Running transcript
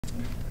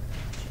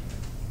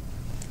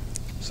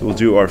So we'll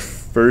do our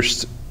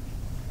first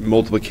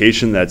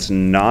multiplication that's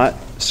not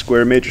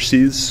square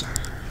matrices.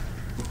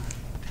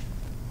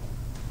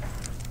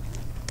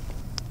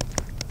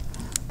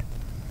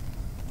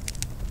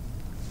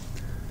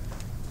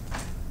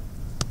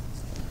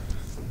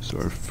 So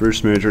our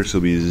first matrix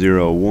will be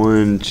 0,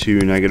 1, 2,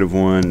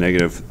 -1,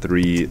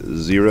 -3,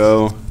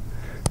 0.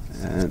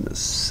 And the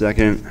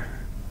second,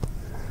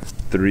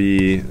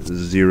 3,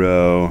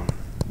 0,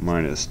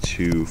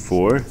 -2,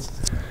 4.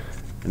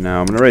 And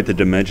now I'm going to write the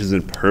dimensions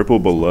in purple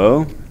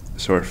below.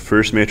 So our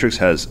first matrix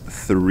has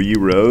 3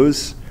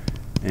 rows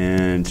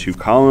and 2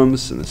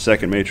 columns, and the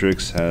second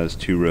matrix has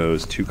 2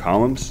 rows, 2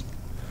 columns.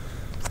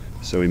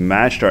 So we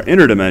matched our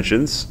inner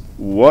dimensions.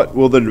 What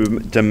will the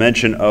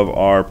dimension of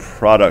our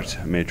product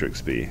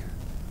matrix be?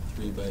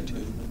 3 by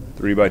 2.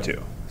 3 by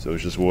 2. So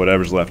it's just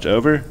whatever's left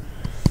over.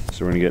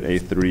 So we're going to get a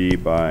 3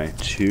 by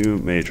 2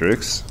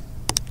 matrix.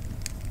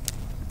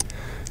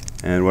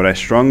 And what I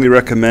strongly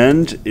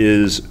recommend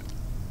is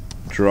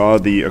draw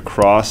the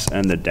across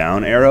and the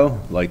down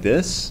arrow like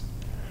this.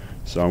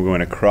 So I'm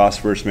going across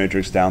first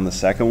matrix, down the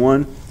second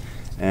one.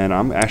 And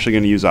I'm actually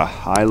going to use a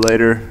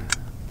highlighter.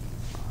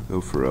 I'll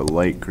go for a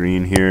light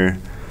green here.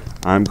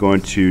 I'm going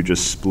to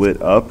just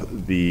split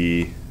up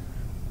the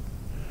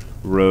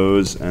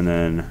rows and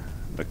then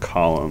the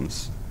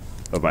columns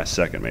of my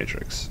second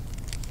matrix.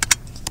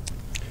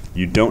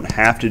 You don't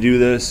have to do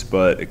this,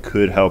 but it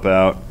could help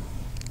out.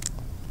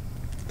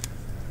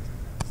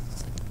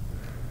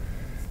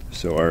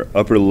 So our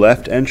upper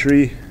left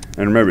entry,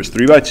 and remember it's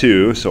 3 by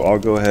 2, so I'll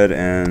go ahead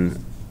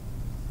and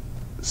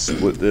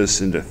split this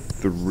into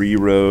 3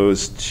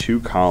 rows, 2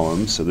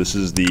 columns. So this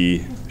is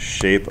the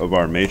shape of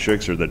our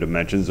matrix, or the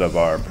dimensions of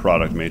our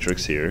product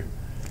matrix here.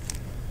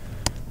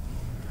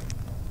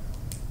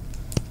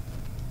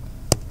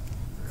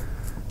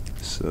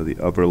 So the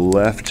upper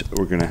left,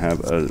 we're going to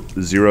have a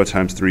 0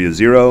 times 3 is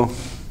 0,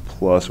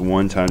 plus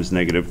 1 times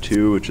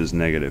 -2, which is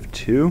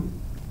 -2.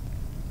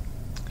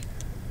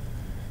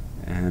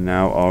 And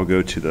now I'll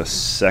go to the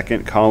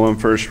second column,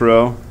 first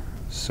row.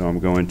 So I'm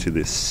going to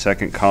the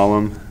second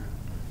column,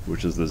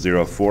 which is the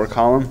 0, 4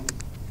 column.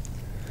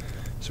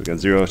 So we got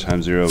 0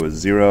 times 0 is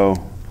 0,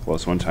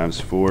 plus 1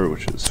 times 4,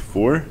 which is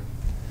 4.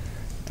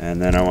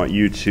 And then I want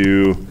you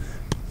to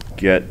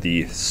get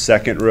the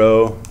second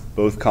row,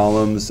 both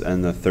columns,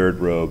 and the third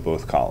row,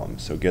 both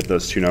columns. So get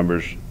those 2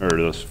 numbers, or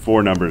those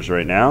 4 numbers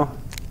right now.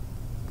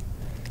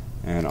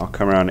 And I'll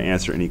come around and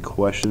answer any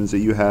questions that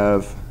you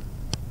have.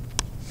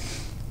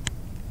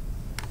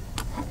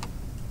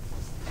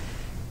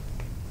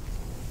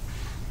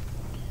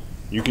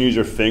 You can use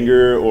your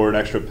finger or an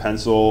extra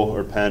pencil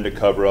or pen to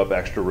cover up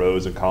extra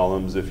rows and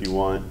columns if you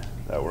want.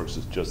 That works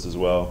just as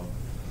well.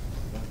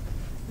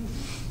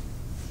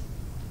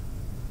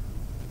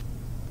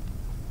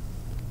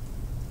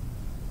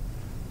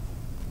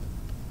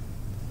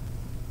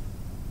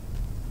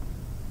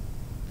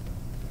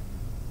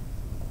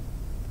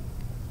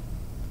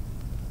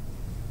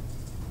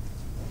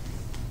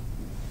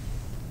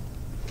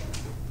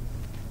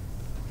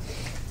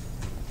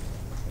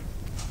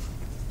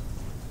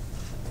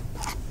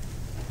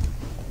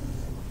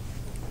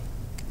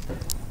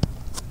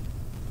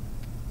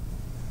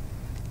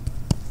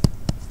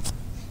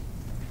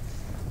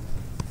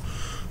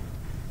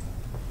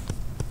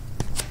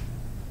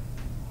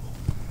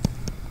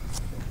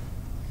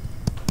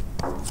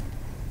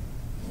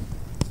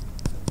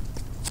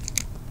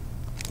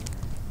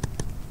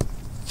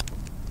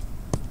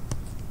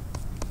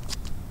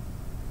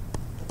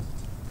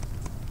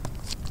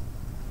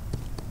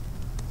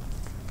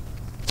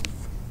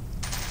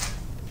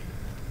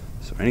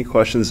 Any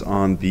questions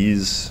on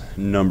these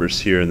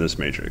numbers here in this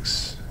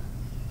matrix?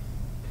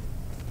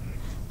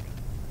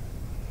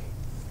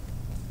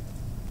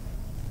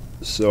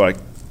 So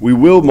we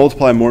will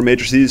multiply more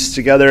matrices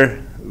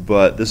together,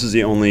 but this is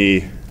the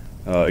only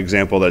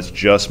example that's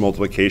just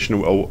multiplication.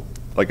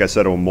 Like I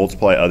said, it will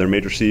multiply other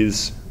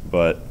matrices,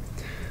 but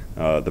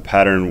the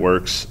pattern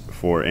works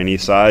for any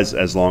size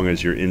as long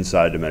as your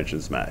inside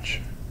dimensions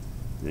match.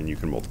 Then you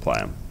can multiply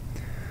them.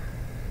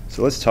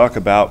 So let's talk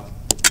about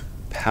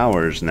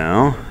powers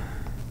now.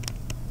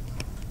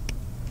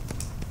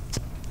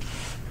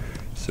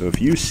 So if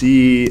you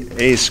see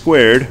a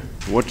squared,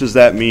 what does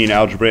that mean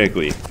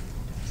algebraically?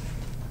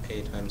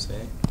 A times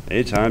A.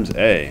 A times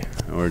A,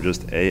 or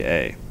just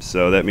AA.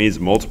 So that means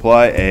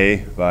multiply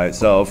A by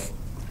itself.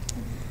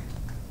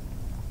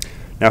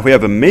 Now if we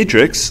have a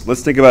matrix,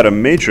 let's think about a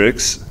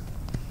matrix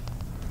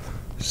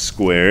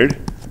squared.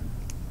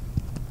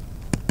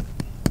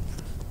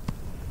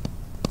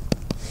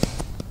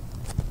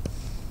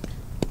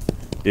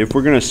 If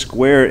we're going to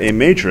square a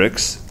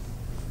matrix,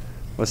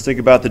 let's think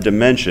about the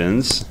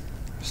dimensions.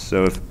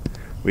 So if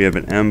we have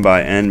an m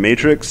by n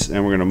matrix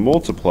and we're going to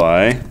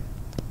multiply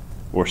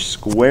or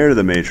square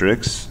the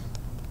matrix,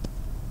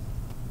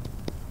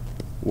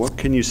 what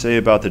can you say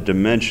about the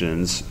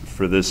dimensions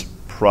for this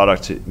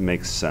product to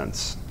make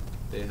sense?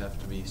 They have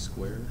to be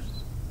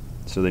squares.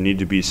 So they need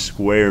to be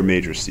square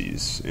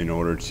matrices in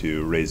order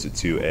to raise it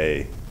to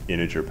a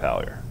integer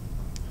power.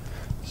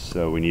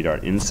 So we need our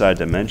inside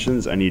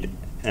dimensions. I need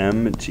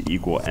M to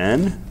equal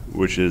N,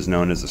 which is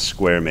known as a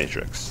square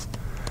matrix.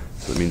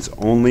 So it means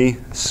only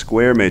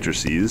square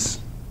matrices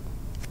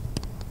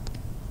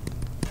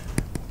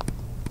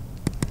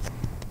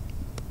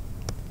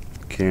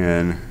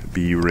can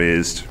be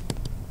raised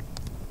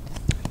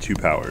 2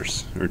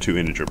 powers, or 2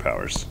 integer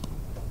powers.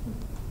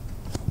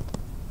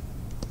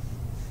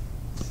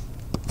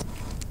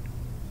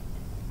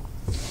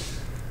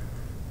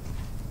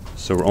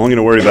 So we're only going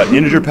to worry about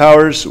integer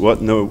powers. What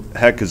in the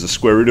heck is the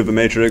square root of a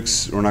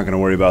matrix? We're not going to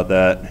worry about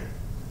that.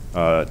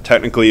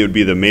 Technically, it would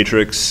be the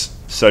matrix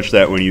such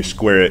that when you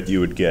square it, you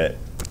would get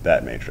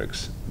that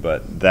matrix.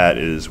 But that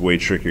is way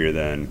trickier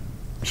than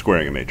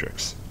squaring a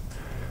matrix.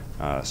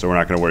 So we're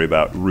not going to worry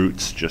about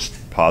roots,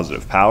 just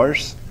positive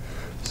powers.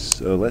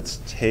 So let's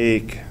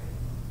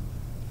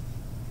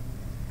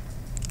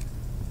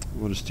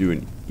we'll just do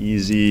an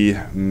easy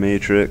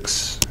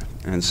matrix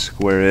and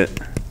square it.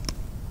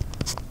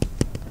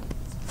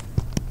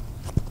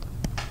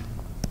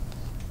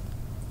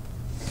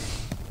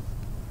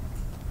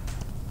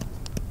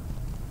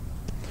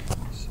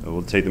 So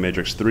we'll take the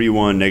matrix 3,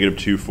 1, negative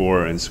 2,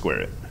 4, and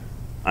square it.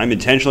 I'm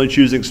intentionally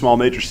choosing small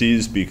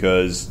matrices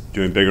because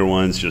doing bigger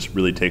ones just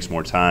really takes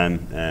more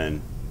time,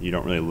 and you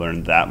don't really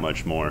learn that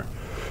much more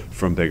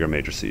from bigger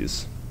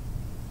matrices.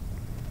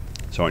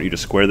 So I want you to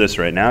square this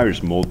right now. You're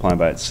just multiplying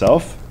by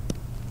itself.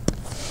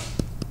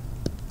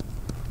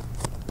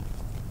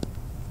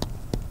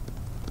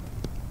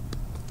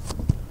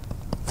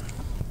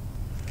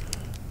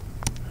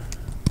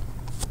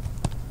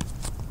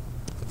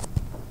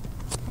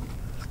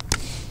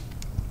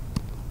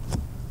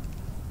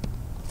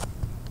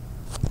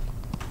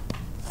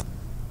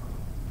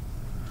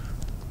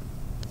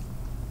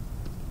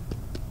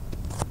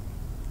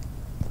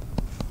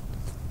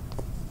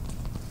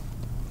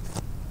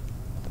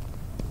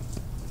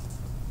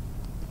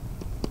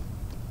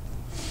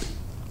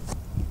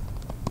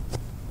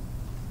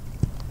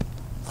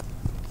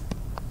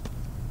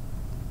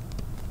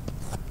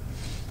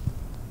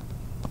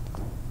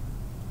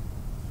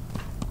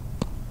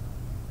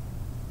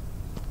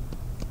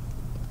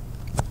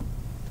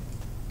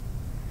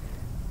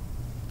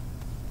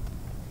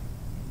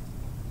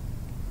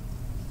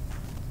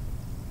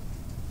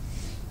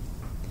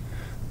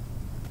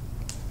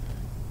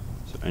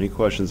 Any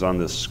questions on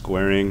this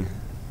squaring?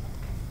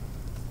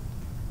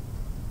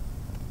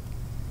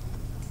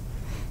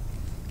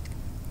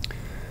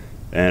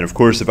 And of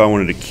course, if I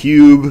wanted a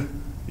cube,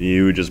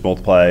 you would just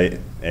multiply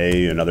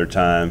a another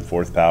time,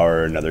 4th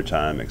power, another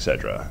time,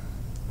 etc.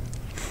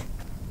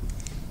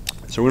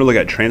 So we're going to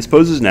look at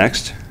transposes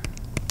next.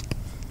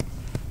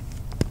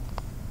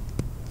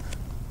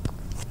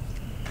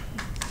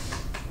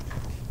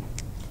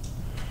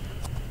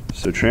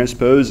 So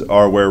transpose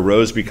are where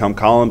rows become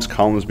columns,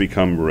 columns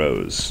become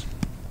rows.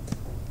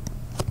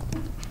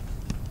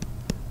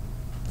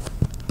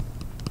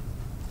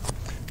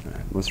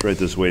 Let's write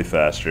this way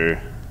faster.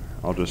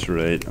 I'll just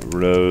write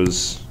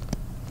rows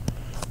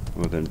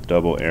with a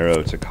double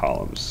arrow to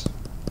columns.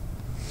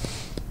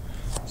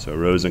 So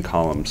rows and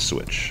columns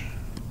switch.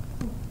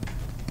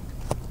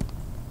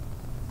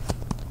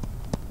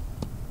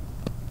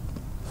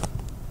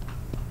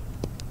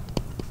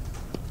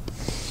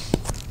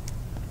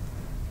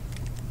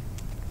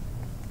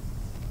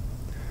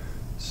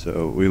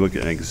 So we look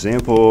at an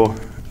example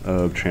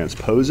of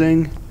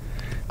transposing.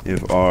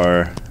 If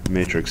our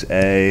matrix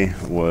A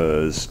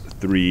was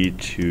 3,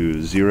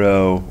 2,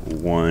 0,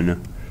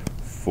 1,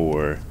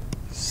 4,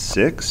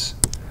 6,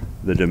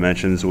 the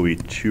dimensions will be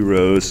 2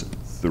 rows,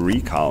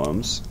 3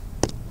 columns.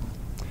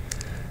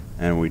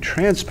 And we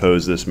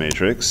transpose this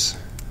matrix.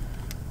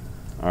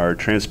 Our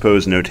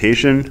transpose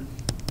notation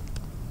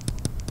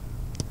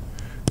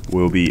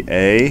will be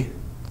A,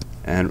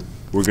 and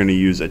we're going to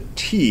use a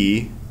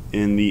T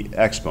in the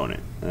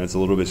exponent. And it's a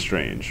little bit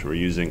strange. We're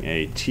using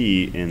a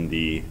T in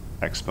the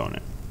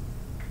exponent.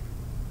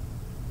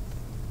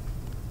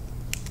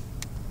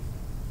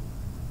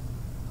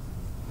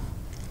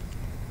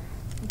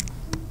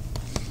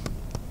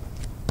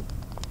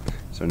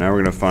 So now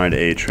we're going to find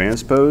a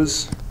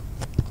transpose.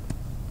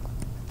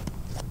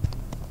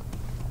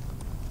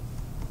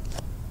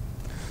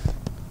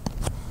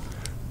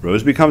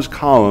 Rows becomes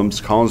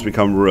columns, columns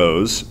become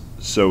rows.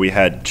 So we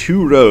had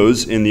 2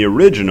 rows in the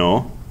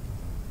original,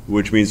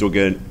 which means we'll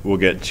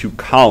get 2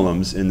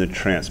 columns in the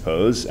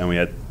transpose, and we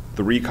had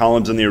 3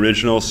 columns in the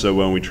original, so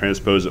when we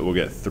transpose it, we'll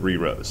get 3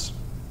 rows.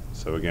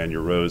 So again,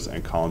 your rows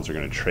and columns are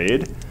going to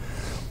trade.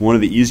 One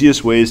of the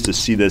easiest ways to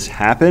see this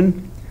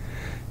happen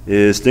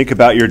is think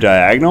about your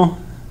diagonal.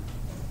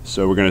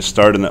 So we're going to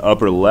start in the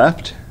upper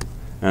left,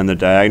 and the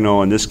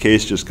diagonal in this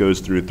case just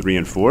goes through 3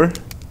 and 4.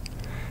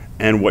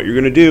 And what you're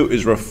going to do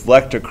is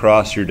reflect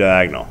across your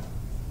diagonal.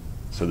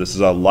 So this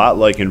is a lot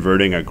like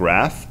inverting a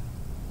graph,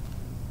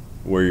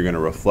 where you're going to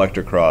reflect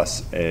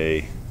across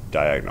a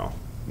diagonal.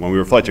 When we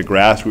reflect a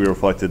graph, we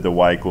reflected the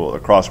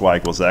across y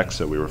equals x,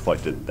 so we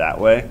reflected that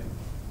way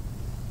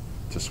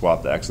to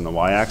swap the x and the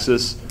y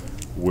axis.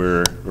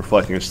 We're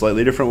reflecting a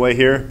slightly different way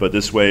here, but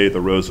this way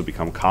the rows will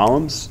become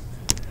columns,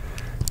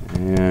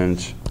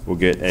 And we'll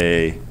get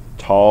a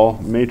tall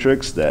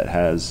matrix that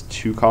has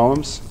 2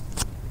 columns.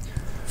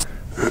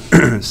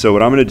 So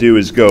what I'm going to do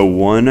is go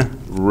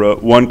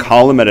one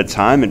column at a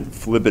time and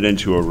flip it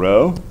into a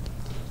row.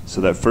 So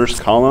that first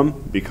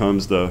column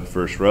becomes the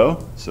first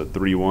row. So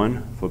 3,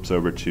 1 flips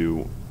over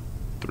to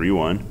 3,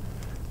 1.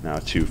 Now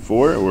 2,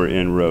 4, we're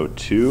in row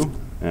 2,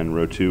 and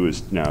row 2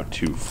 is now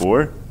 2,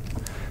 4.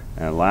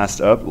 And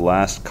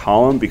last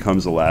column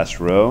becomes the last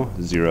row,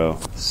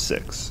 0,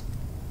 6.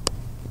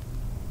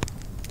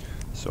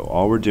 So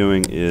all we're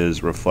doing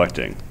is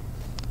reflecting.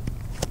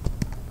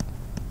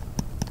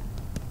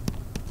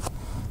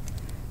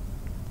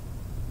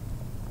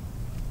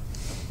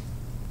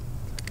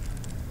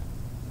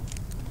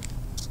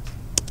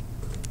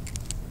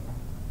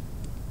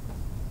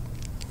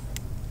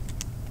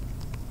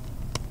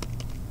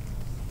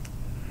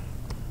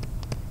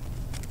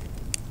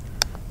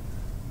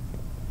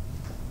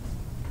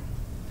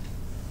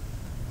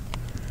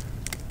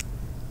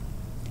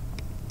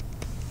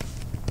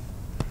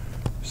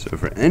 So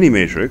for any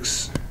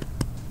matrix,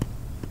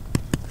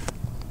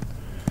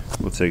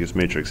 we'll take this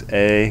matrix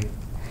A,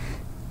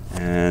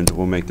 and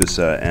we'll make this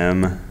a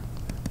M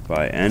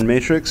by N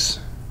matrix.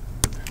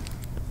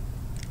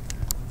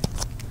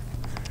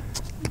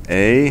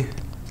 A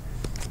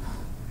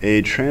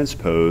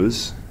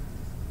transpose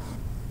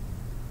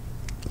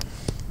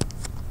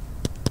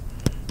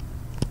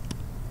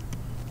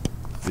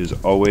is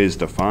always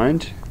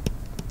defined,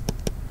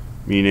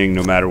 meaning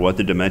no matter what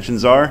the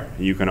dimensions are,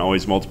 you can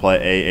always multiply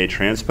A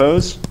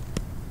transpose,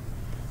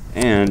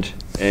 and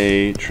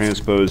A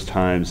transpose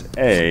times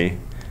A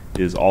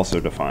is also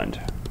defined.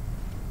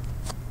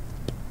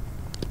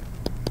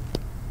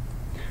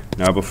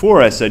 Now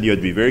before I said you had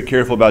to be very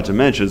careful about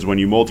dimensions when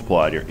you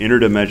multiplied. Your inner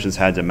dimensions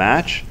had to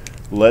match.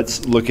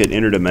 Let's look at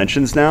inner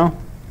dimensions now.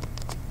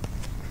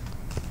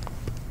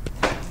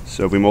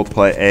 So if we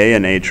multiply A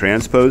and A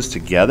transpose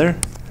together,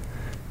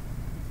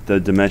 the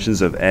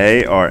dimensions of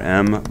A are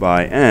M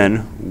by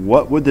N.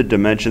 What would the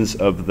dimensions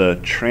of the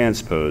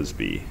transpose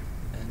be?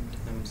 N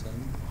times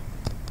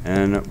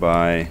N. N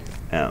by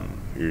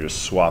M. You're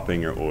just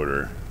swapping your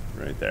order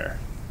right there.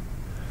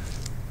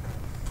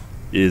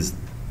 Is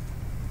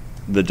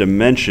the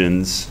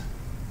dimensions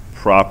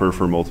proper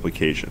for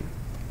multiplication?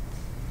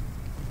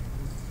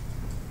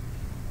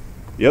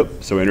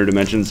 Yep, so inner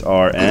dimensions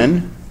are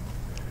N,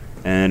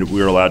 and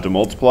we're allowed to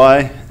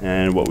multiply,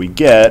 and what we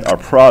get, our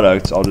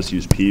product, I'll just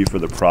use P for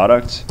the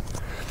product,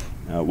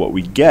 what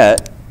we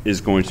get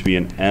is going to be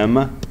an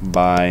M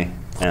by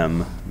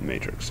M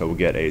matrix. So we'll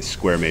get a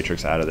square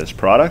matrix out of this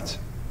product.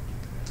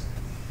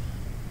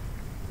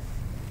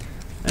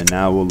 And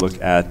now we'll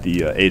look at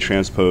the A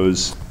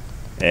transpose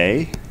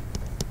A.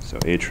 So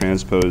A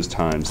transpose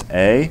times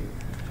A.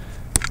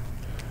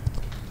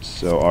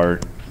 So our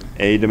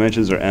A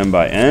dimensions are M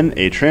by N.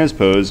 A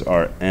transpose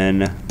are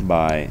N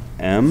by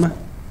M.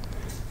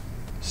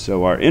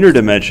 So our inner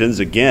dimensions,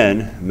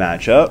 again,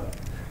 match up.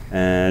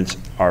 And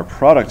our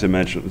product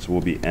dimensions will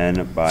be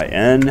N by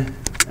N.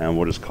 And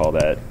we'll just call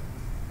that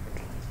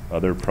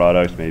other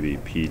product, maybe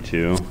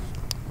P2.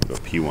 We'll go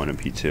P1 and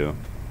P2.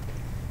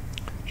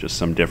 Just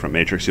some different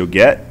matrix you'll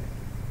get.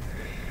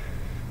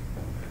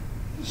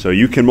 So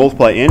you can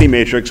multiply any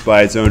matrix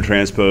by its own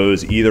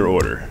transpose, either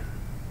order.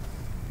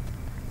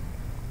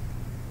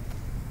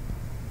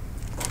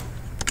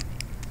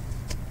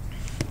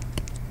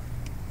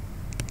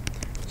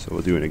 So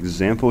we'll do an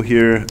example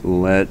here.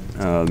 Let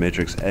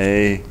matrix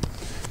A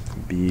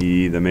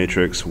be the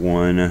matrix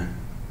 1,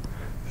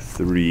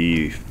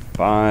 3,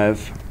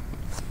 5.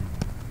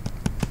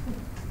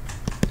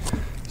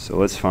 So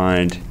let's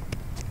find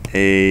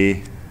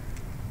A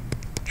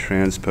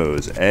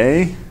transpose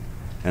A,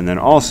 and then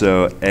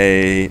also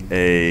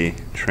A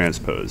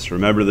transpose.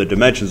 Remember, the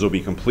dimensions will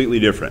be completely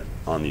different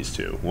on these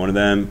two. One of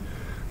them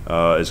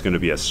is going to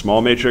be a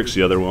small matrix,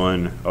 the other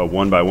one a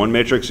 1 by 1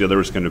 matrix, the other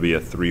is going to be a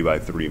 3 by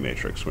 3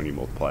 matrix when you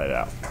multiply it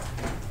out.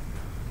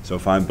 So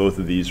find both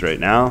of these right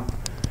now.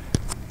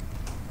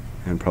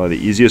 And probably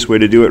the easiest way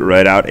to do it,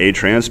 write out A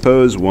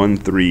transpose 1,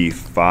 3,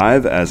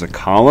 5 as a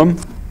column.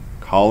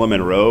 Column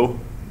and row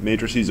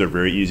matrices are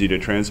very easy to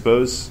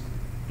transpose.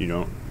 You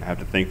don't have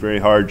to think very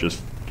hard,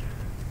 just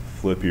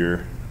flip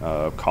your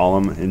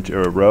column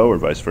into a row or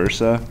vice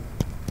versa.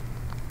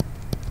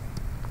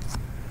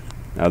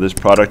 Now this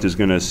product is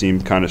going to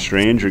seem kind of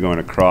strange. You're going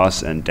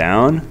across and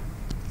down.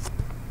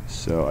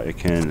 So I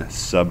can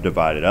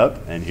subdivide it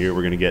up, and here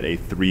we're going to get a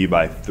 3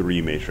 by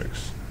 3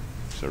 matrix.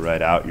 So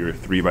write out your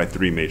 3 by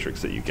 3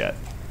 matrix that you get.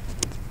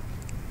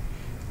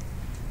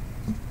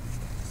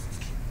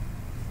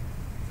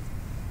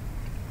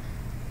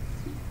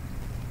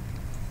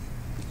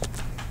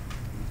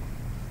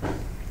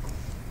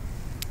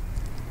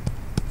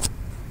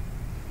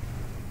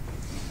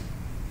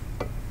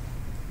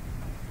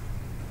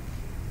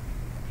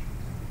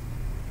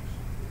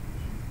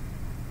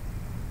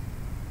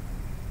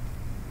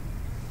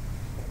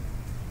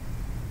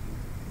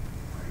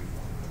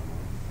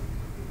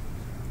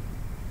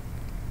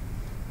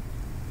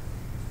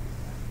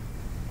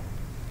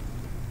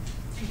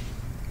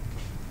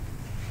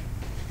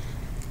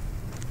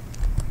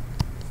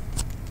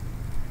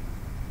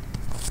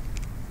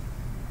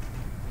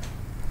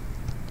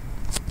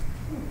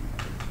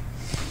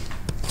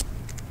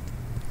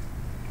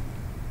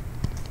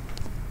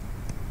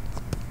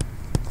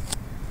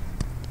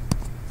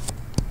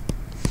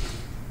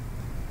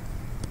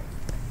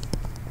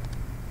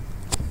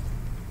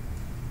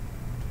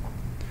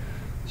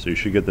 So you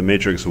should get the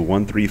matrix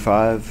 1, 3,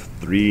 5,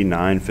 3,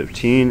 9,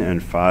 15,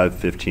 and 5,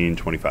 15,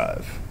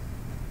 25.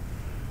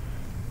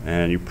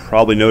 And you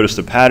probably noticed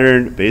a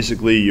pattern.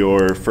 Basically,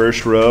 your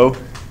first row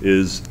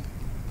is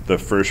the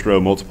first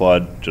row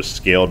multiplied, just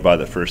scaled by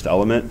the first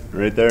element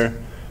right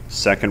there.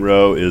 Second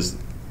row is,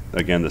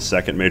 again, the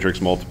second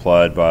matrix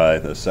multiplied by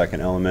the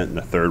second element, and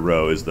the third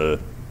row is the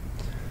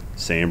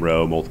same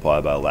row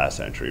multiplied by the last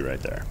entry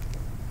right there.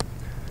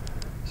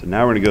 So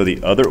now we're going to go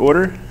the other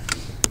order.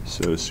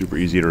 So it's super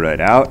easy to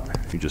write out.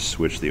 You just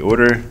switch the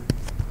order.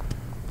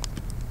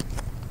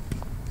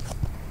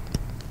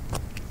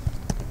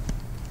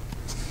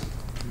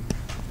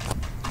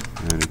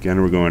 And again,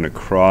 we're going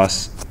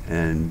across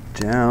and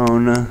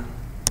down.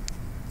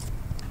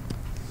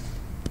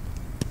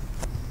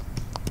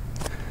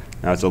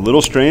 Now it's a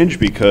little strange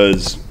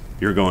because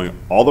you're going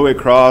all the way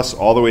across,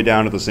 all the way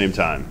down at the same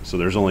time. So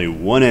there's only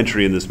one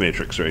entry in this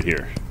matrix right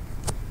here.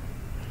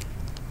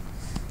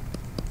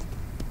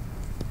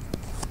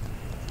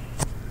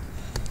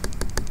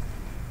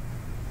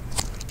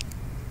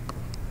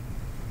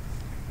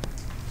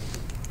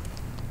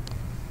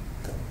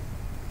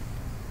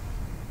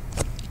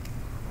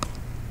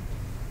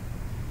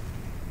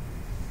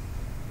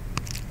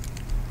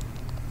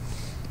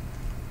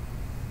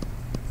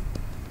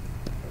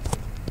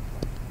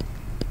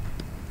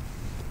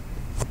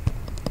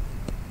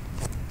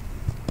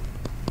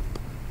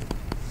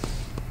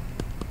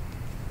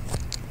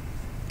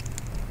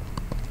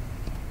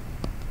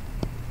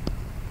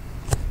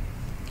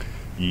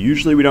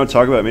 Usually we don't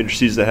talk about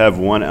matrices that have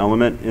one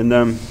element in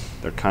them.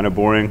 They're kind of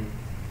boring.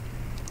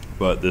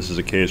 But this is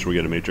a case where we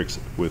get a matrix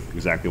with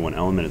exactly one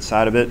element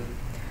inside of it.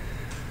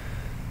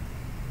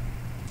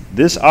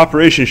 This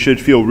operation should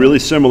feel really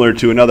similar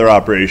to another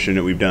operation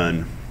that we've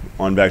done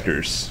on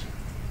vectors.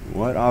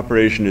 What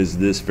operation is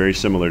this very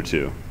similar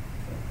to?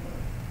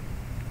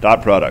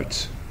 Dot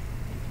product,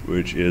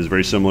 which is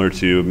very similar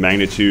to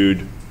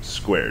magnitude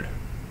squared.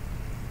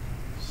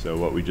 So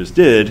what we just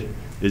did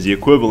is the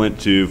equivalent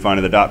to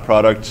finding the dot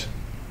product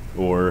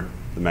or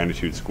the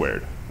magnitude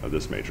squared of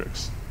this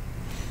matrix.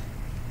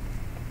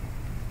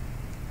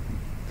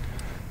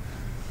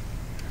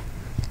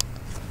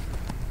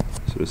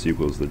 So this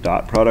equals the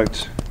dot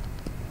product,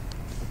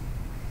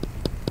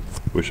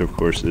 which of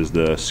course is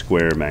the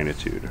square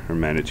magnitude, or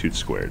magnitude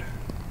squared.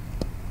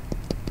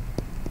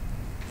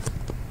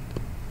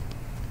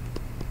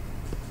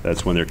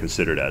 That's when they're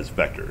considered as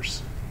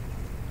vectors.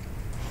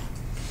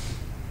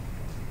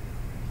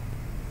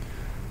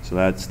 So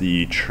that's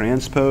the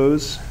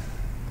transpose,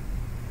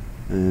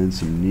 and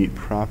some neat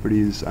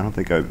properties. I don't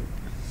think I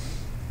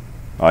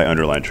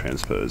underlined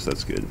transpose,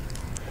 that's good.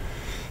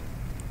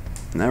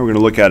 Now we're going to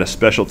look at a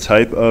special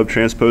type of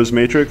transpose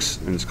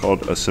matrix, and it's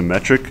called a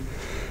symmetric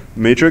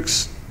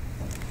matrix.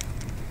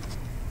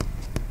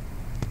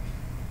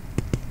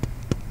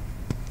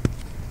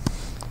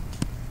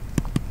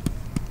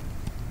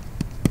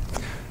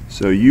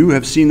 So you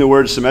have seen the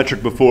word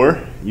symmetric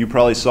before. You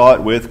probably saw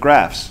it with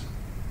graphs.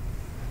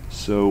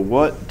 So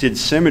what did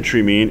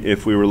symmetry mean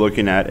if we were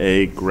looking at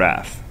a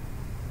graph?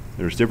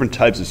 There's different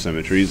types of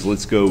symmetries.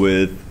 Let's go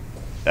with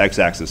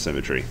x-axis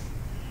symmetry.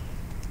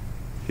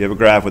 If you have a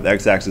graph with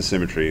x-axis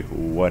symmetry,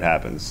 what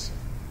happens?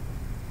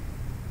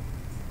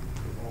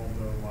 All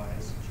the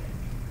y's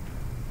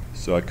change.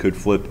 So I could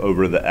flip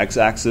over the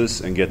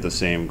x-axis and get the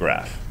same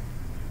graph.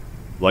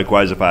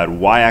 Likewise, if I had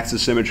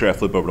y-axis symmetry, I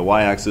flip over to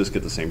y-axis,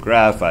 get the same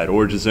graph. If I had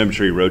origin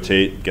symmetry,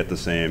 rotate, get the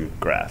same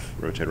graph.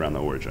 Rotate around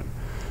the origin.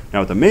 Now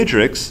with the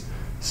matrix,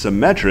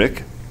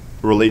 symmetric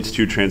relates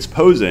to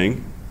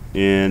transposing,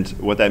 and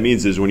what that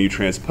means is when you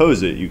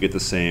transpose it, you get the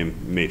same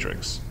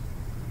matrix.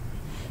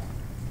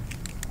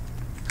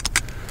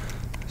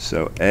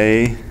 So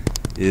A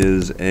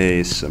is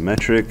a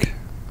symmetric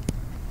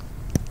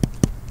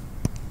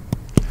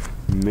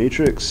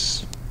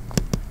matrix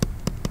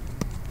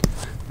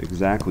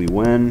exactly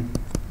when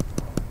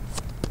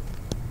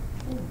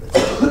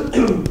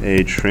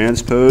A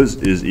transpose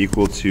is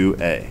equal to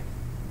A.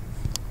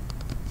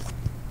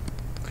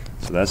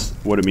 So that's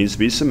what it means to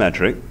be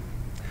symmetric.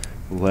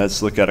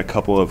 Let's look at a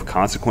couple of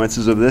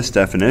consequences of this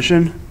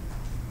definition.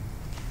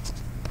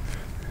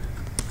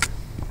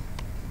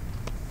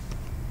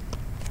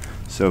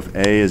 So if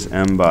A is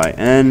m by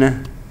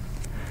n,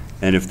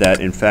 and if that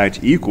in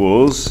fact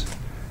equals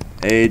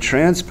A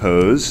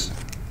transpose,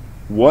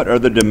 what are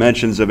the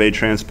dimensions of A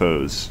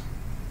transpose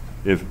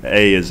if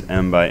A is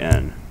m by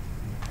n?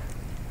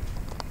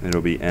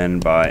 It'll be n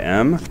by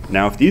m.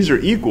 Now if these are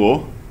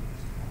equal,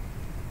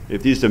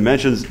 if these two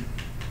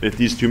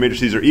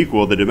matrices are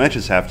equal, the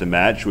dimensions have to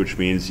match, which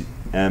means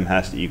m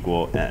has to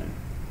equal n.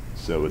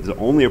 So it's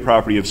only a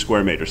property of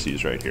square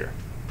matrices right here.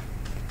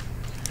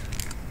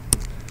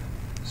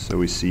 So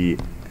we see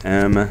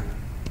m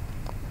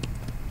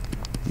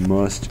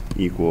must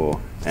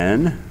equal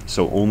n.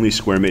 So only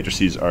square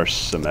matrices are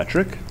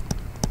symmetric.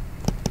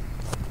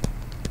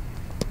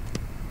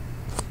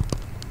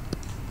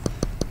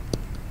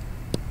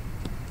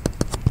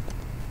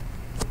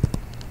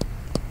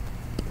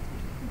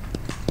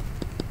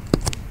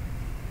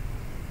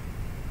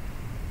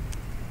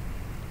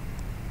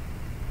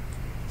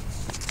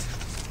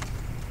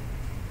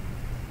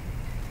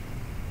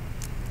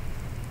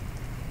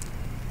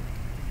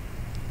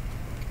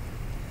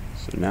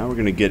 So now we're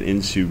going to get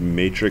into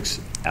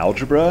matrix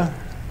algebra.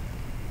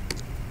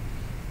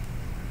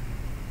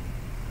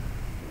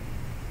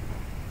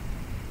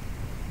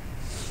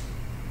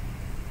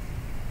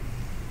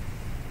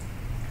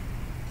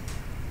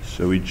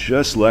 So we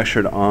just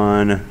lectured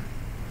on,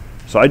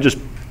 so I just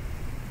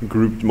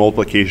grouped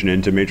multiplication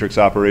into matrix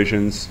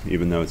operations,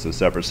 even though it's a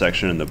separate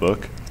section in the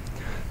book.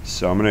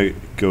 So I'm going to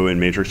go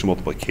in matrix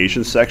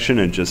multiplication section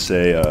and just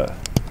say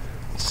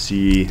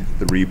C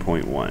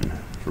 3.1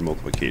 for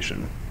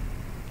multiplication.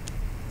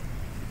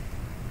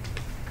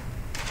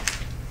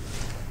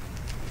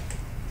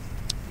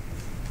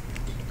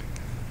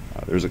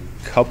 There's a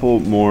couple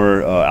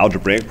more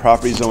algebraic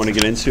properties I want to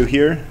get into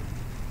here.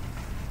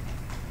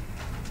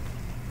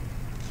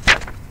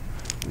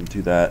 We'll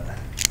do that.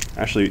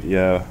 Actually,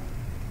 yeah,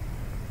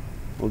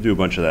 we'll do a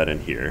bunch of that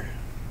in here,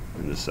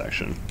 in this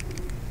section.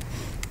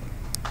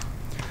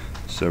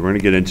 So we're going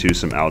to get into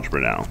some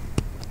algebra now.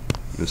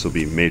 This will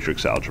be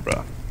matrix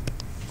algebra.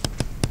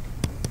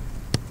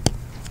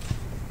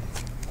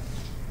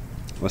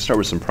 Let's start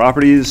with some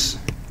properties.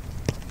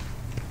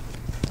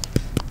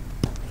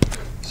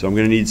 So I'm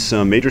going to need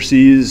some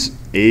matrices.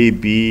 A,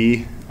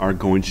 B are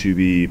going to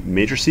be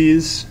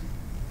matrices.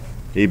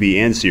 A, B,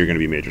 and C are going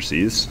to be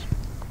matrices.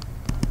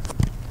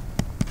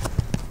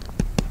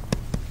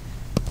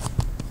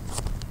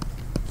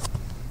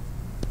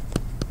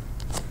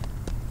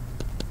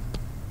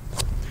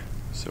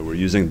 So we're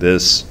using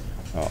this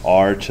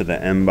R to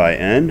the m by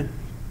n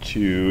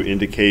to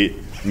indicate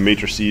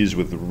matrices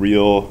with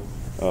real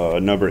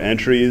number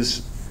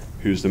entries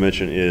whose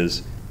dimension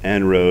is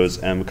n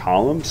rows, m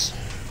columns.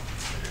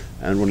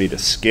 And we'll need a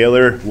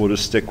scalar. We'll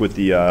just stick with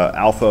the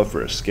alpha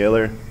for a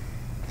scalar.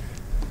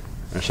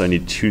 Actually, I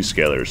need two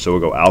scalars, so we'll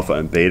go alpha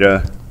and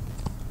beta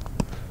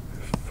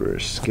for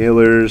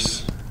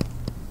scalars.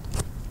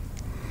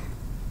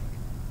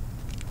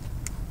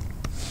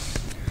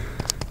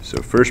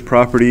 So first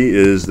property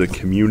is the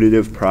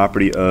commutative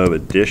property of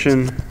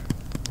addition,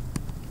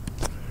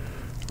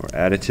 or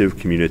additive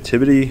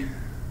commutativity.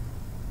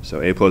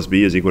 So A plus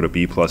B is equal to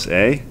B plus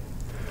A.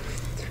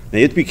 Now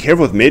you have to be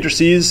careful with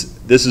matrices.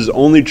 This is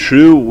only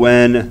true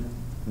when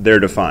they're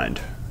defined.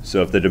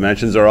 So if the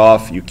dimensions are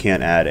off, you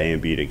can't add A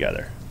and B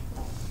together.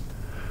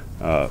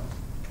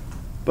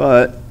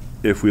 But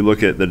if we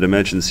look at the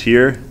dimensions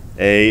here,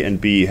 A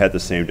and B had the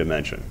same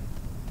dimension,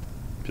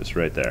 just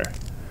right there.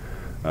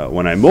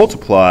 When I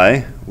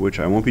multiply, which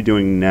I won't be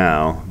doing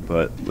now,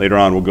 but later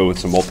on we'll go with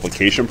some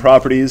multiplication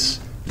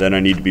properties, then I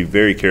need to be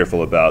very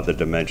careful about the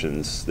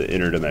dimensions, the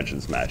inner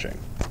dimensions matching.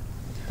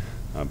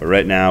 But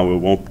right now we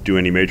won't do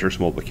any matrix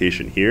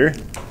multiplication here.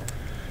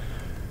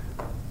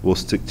 We'll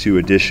stick to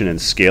addition and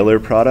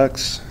scalar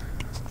products.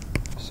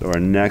 So our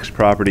next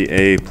property,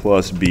 A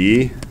plus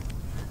B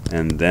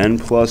and then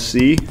plus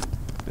C,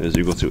 is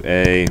equal to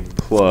A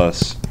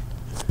plus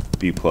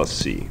B plus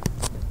C.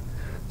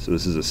 So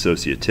this is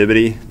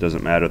associativity.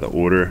 Doesn't matter the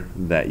order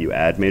that you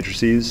add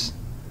matrices.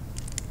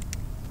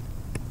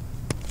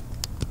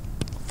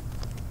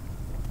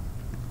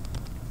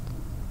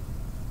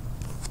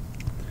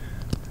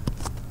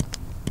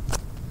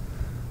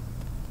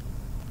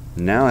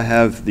 Now I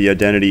have the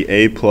identity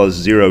A plus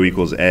 0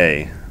 equals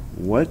A.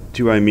 What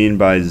do I mean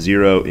by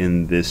 0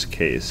 in this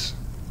case?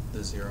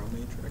 The zero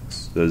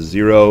matrix. The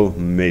zero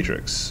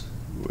matrix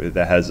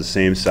that has the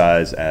same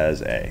size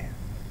as A.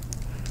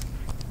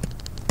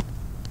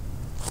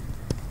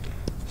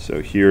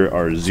 So here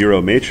our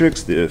zero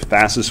matrix, the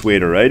fastest way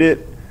to write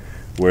it,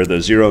 where the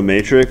zero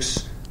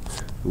matrix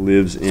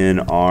lives in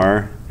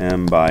R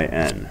m by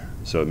n.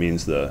 So it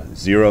means the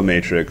zero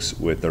matrix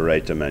with the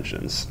right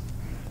dimensions.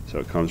 So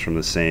it comes from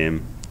the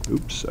same,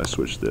 oops, I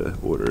switched the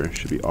order, it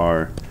should be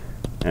R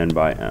n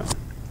by m.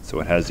 So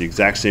it has the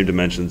exact same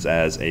dimensions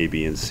as A,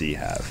 B, and C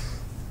have.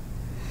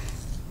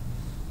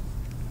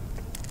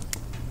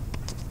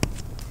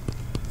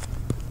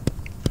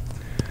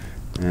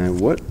 And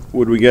what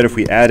would we get if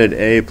we added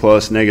A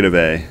plus negative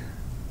A?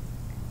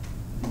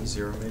 The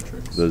zero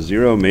matrix. The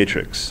zero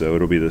matrix. So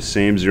it'll be the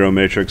same zero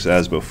matrix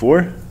as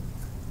before.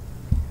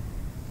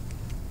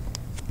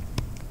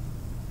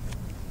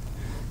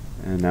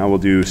 And now we'll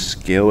do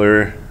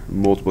scalar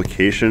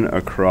multiplication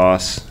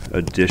across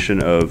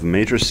addition of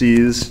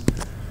matrices.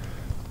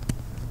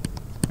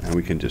 And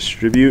we can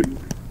distribute.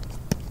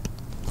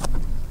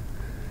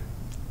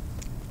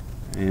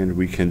 And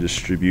we can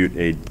distribute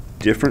a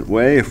different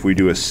way. If we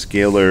do a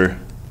scalar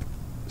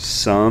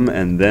sum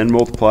and then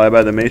multiply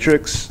by the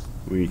matrix,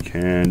 we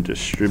can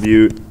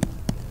distribute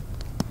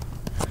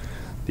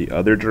the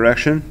other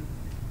direction.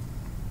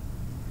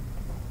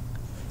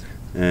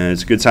 And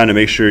it's a good sign to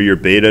make sure your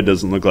beta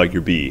doesn't look like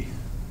your B.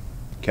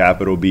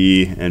 Capital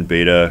B and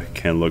beta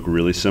can look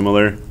really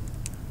similar.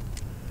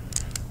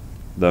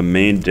 The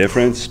main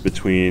difference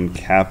between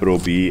capital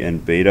B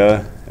and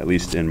beta, at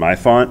least in my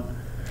font,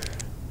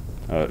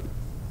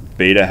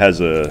 beta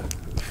has a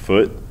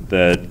foot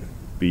that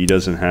B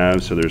doesn't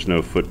have, so there's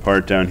no foot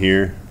part down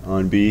here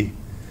on B.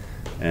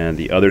 And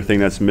the other thing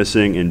that's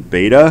missing in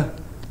beta,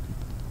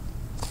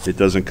 it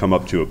doesn't come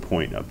up to a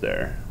point up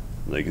there.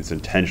 Like it's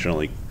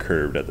intentionally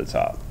curved at the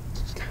top.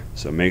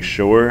 So make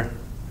sure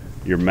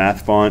your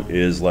math font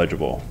is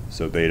legible.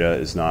 So beta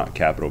is not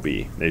capital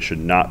B. They should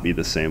not be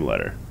the same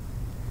letter.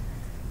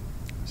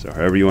 So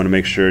however you want to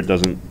make sure it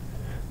doesn't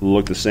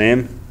look the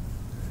same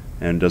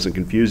and doesn't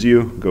confuse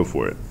you, go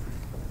for it.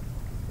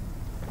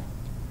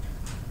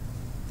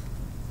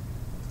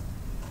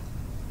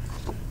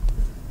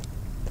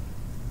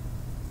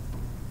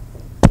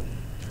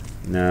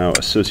 Now,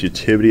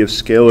 associativity of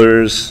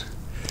scalars,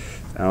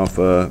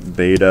 alpha,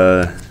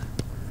 beta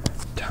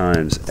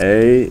times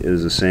A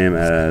is the same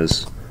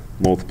as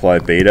multiply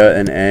beta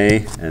and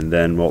A, and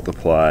then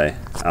multiply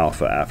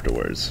alpha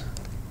afterwards.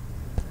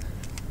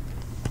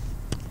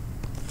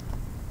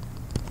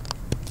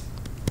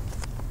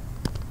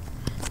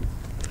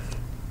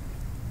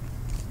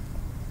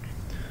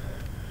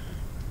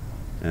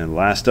 And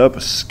last up,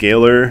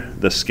 scalar.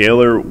 The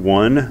scalar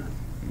 1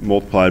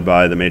 multiplied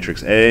by the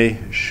matrix A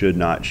should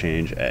not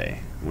change A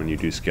when you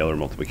do scalar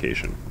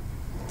multiplication.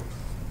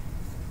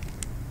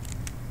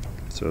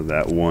 So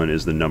that 1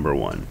 is the number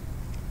 1.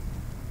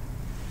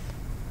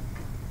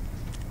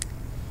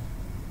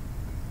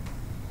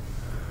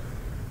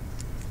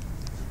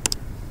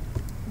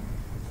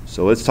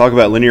 So let's talk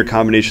about linear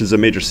combinations of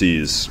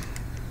matrices.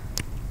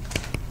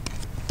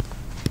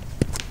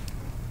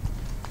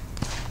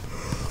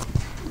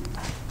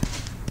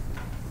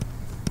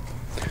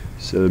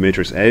 So the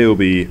matrix A will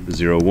be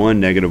 0, 1,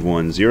 negative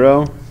 1,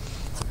 0,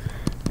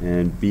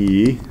 and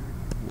B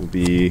will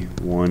be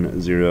 1,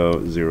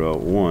 0, 0,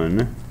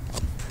 1.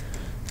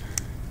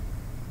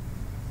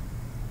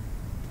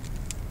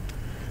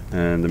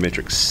 And the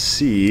matrix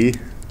C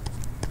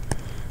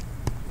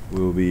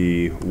will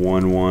be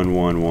 1, 1,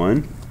 1,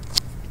 1.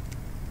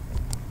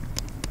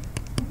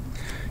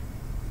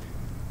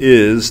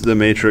 Is the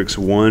matrix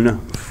 1,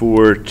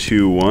 4,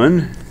 2,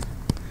 1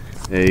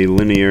 a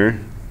linear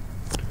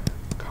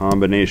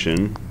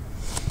combination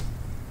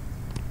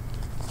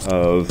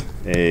of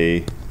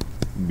A,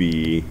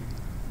 B,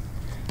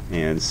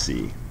 and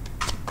C?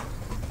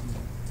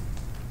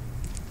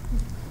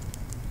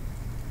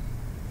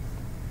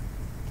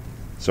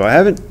 So I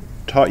haven't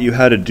taught you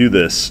how to do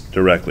this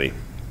directly,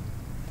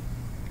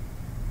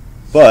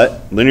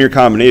 but linear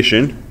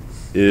combination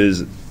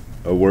is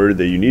a word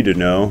that you need to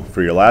know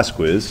for your last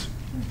quiz,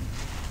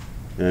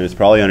 and it's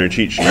probably on your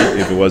cheat sheet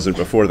if it wasn't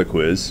before the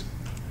quiz.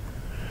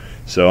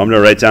 So I'm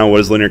going to write down what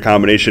does linear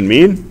combination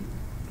mean.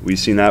 We've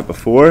seen that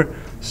before,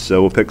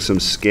 so we'll pick some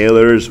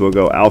scalars. We'll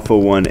go alpha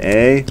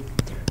 1a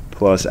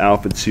plus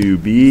alpha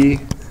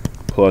 2b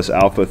plus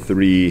alpha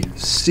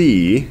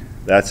 3c.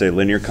 That's a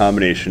linear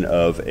combination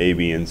of A,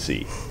 B, and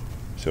C.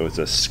 So it's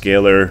a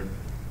scalar,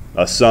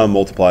 a sum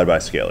multiplied by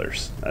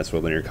scalars. That's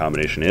what linear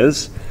combination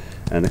is.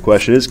 And the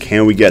question is,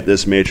 can we get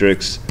this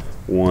matrix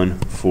 1,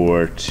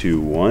 4, 2,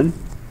 1?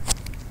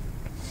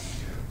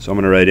 So I'm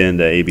going to write in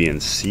the A, B,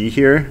 and C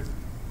here.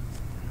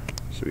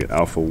 So we get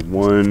alpha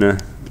 1,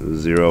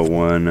 0,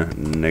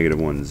 1, negative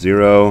 1,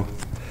 0,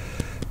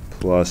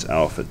 plus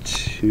alpha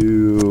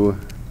 2,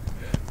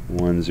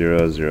 1,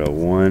 0, 0,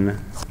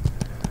 1,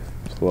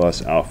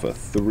 plus alpha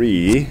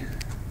 3,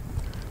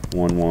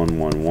 1, 1,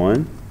 1,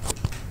 1,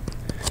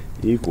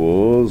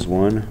 equals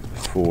 1,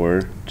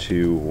 4,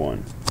 2,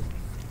 1.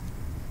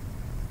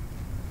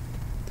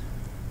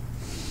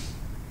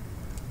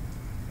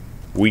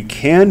 We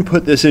can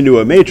put this into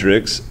a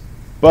matrix,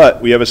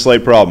 but we have a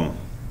slight problem.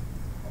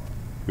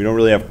 We don't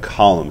really have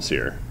columns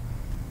here.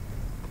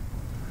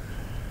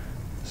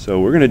 So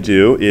what we're going to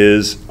do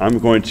is I'm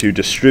going to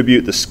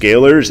distribute the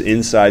scalars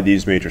inside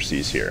these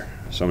matrices here.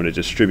 So I'm going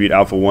to distribute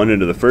alpha 1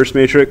 into the first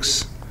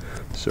matrix.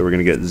 So we're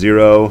going to get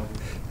 0,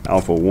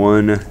 alpha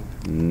 1,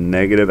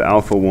 negative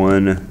alpha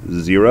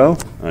 1, 0.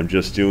 I'm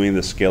just doing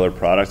the scalar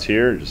product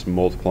here, just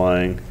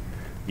multiplying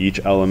each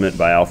element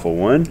by alpha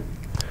 1.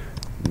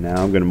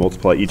 Now I'm going to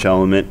multiply each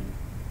element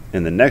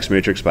in the next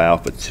matrix by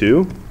alpha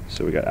 2.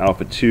 So we got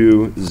alpha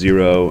 2,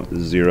 0,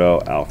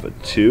 0, alpha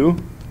 2.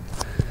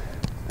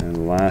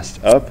 And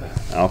last up,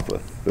 alpha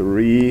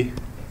 3,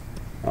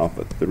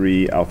 alpha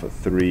 3, alpha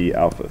 3,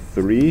 alpha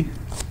 3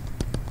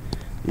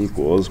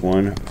 equals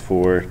 1,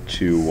 4,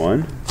 2,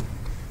 1.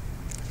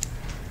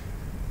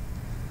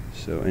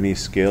 So any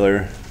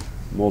scalar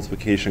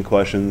multiplication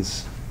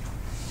questions?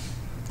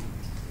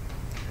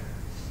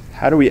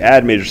 How do we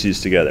add matrices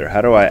together?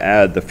 How do I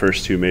add the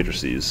first two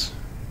matrices?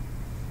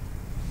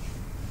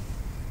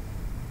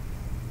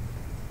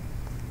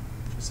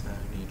 Just add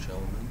each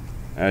element.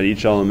 Add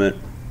each element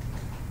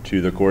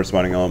to the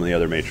corresponding element of the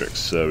other matrix.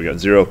 So we got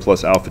 0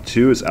 plus alpha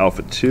 2 is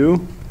alpha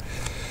 2.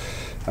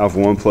 Alpha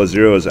 1 plus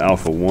 0 is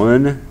alpha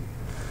 1.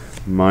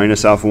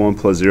 Minus alpha 1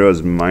 plus 0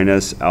 is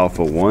minus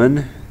alpha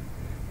 1.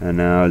 And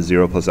now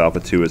 0 plus alpha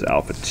 2 is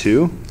alpha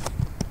 2.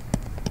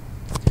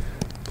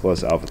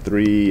 Plus alpha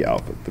 3,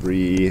 alpha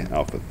 3,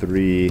 alpha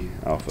 3,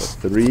 alpha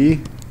 3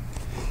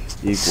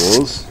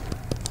 equals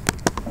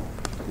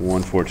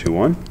 1, 4, 2,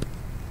 1.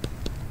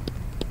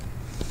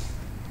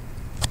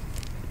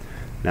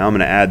 Now I'm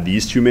going to add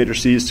these two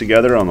matrices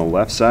together on the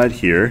left side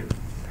here.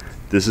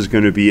 This is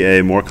going to be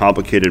a more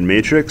complicated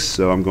matrix,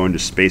 so I'm going to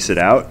space it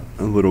out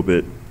a little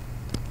bit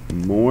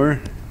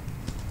more.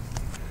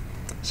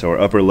 So our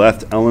upper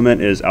left element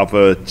is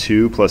alpha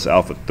 2 plus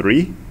alpha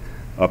 3.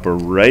 Upper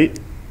right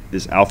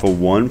is alpha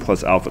 1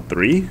 plus alpha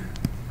 3.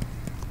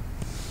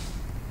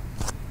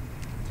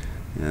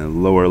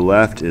 And lower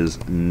left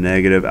is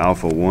negative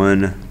alpha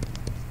 1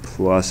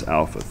 plus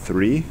alpha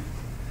 3.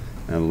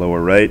 And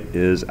lower right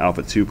is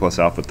alpha 2 plus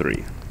alpha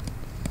 3.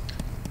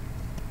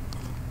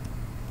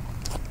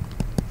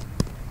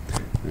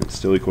 And it's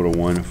still equal to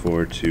 1,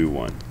 4, 2,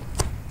 1.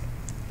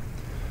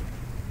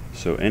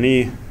 So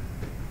any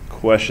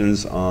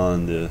questions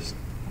on this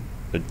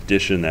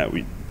addition that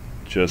we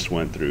just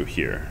went through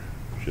here?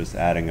 Just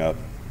adding up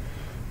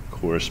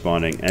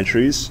corresponding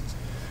entries.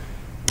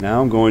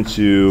 Now I'm going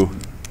to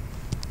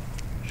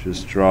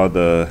just draw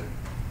the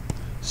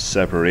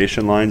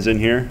separation lines in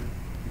here.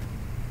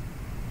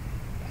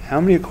 How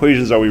many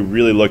equations are we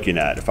really looking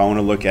at if I want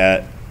to look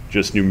at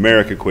just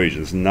numeric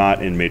equations,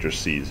 not in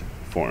matrices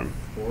form?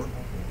 4.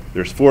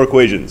 There's 4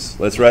 equations.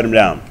 Let's write them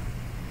down.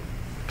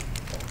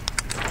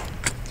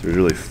 So there's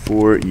really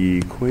 4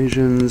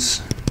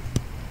 equations.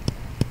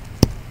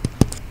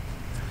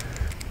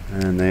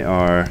 And they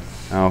are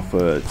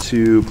alpha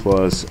 2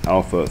 plus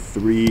alpha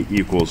 3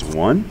 equals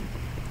 1.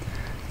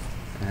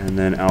 And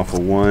then alpha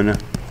 1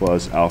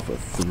 plus alpha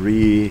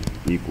 3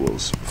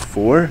 equals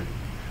 4.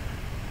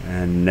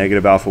 And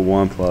negative alpha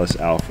 1 plus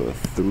alpha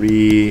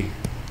 3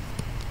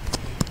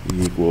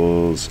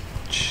 equals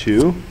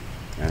 2.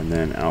 And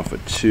then alpha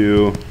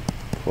 2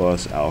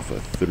 plus alpha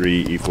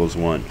 3 equals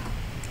 1.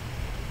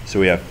 So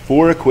we have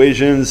 4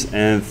 equations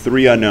and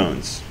 3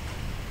 unknowns.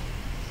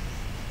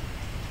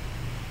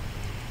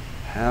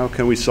 How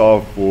can we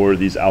solve for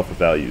these alpha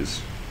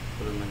values?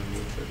 Put them in a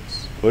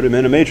matrix. Put them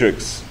in a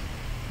matrix.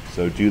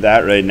 So do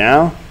that right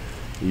now.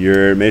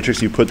 Your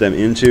matrix you put them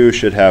into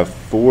should have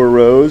 4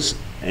 rows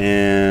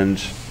and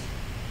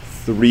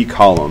 3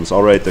 columns.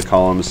 I'll write the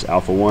columns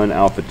alpha 1,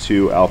 alpha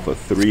 2, alpha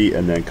 3,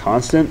 and then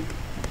constant.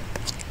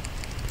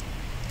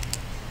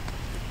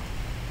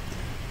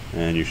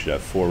 And you should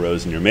have 4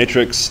 rows in your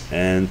matrix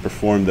and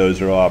perform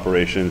those row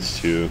operations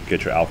to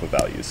get your alpha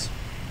values.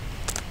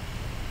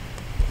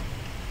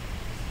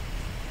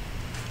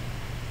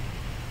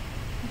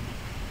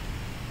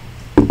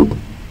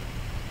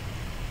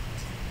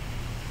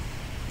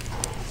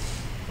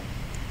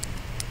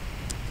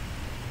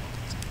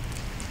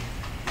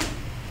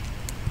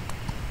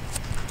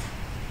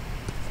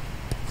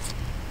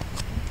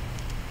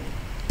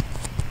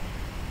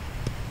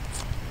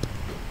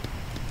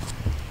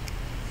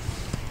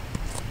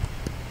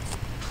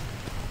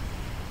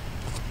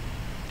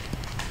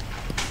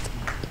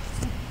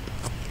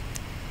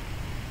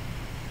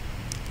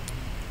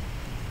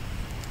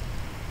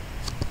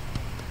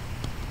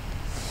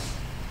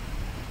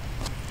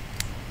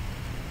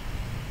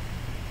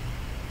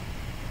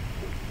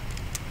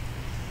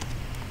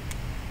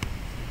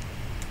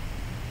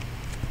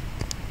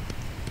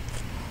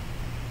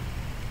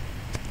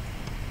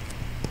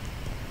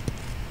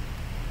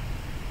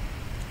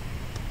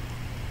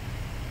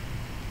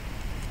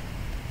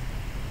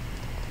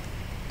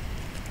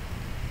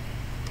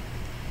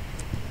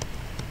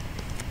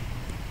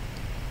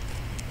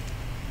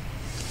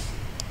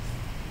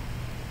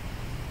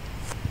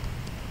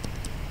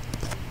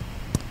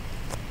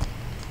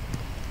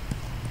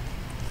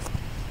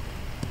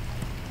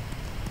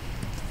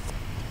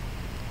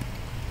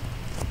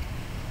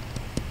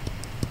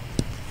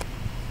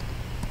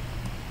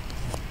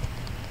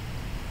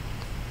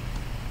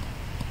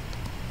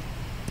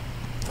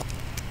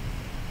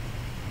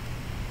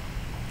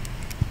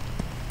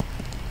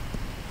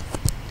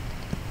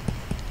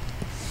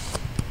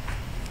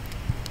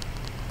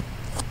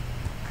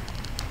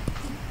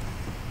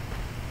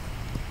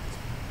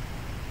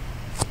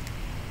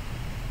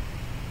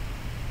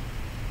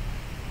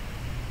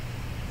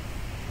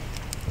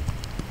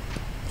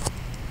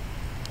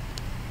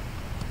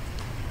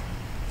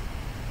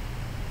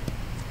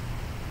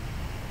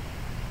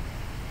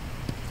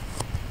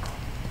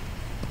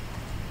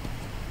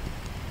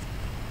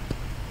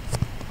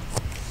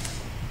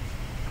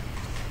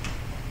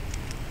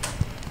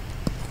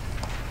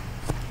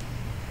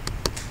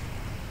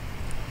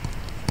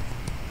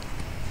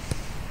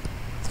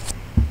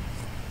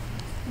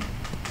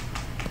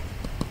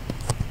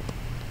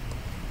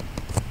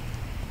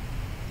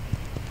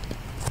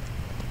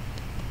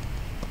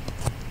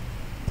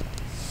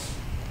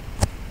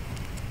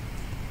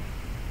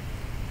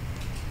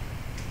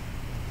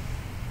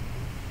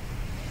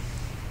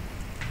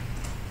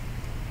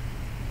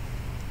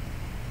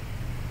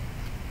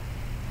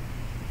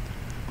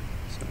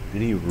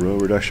 Any row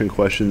reduction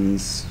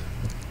questions?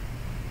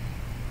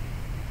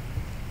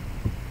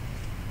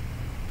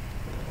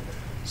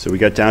 So we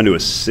got down to a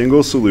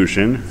single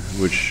solution,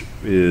 which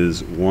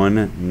is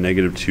 1,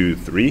 negative 2,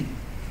 3,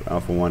 for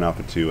alpha 1,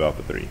 alpha 2,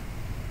 alpha 3.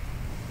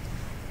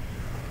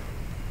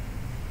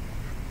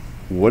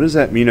 What does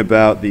that mean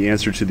about the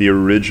answer to the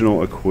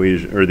original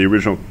equation, or the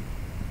original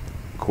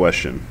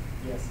question?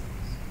 Yes.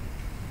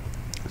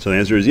 So the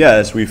answer is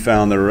yes, we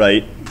found the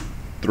right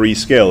three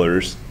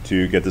scalars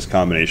to get this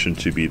combination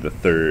to be the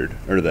third,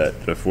 or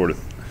the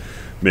fourth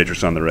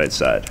matrix on the right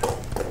side.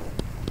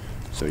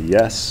 So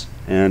yes,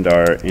 and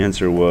our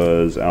answer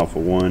was alpha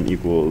 1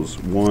 equals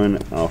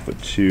 1, alpha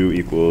 2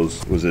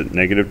 equals, was it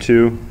negative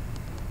 2?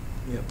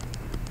 Yep.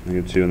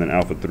 Negative 2, and then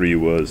alpha 3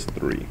 was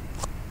 3.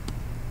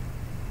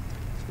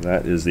 So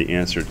that is the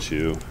answer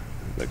to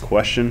the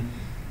question.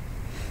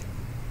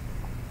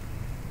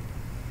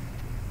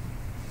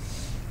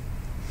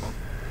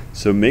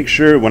 So make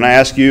sure when I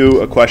ask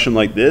you a question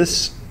like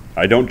this,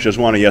 I don't just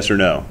want a yes or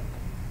no.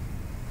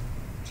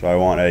 So I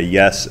want a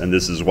yes, and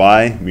this is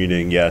why,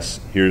 meaning yes,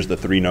 here's the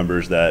three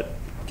numbers that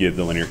give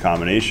the linear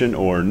combination,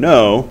 or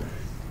no,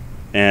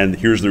 and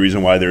here's the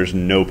reason why there's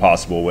no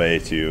possible way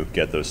to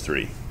get those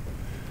three.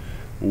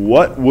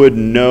 What would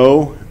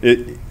no,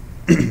 if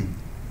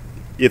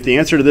the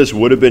answer to this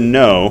would have been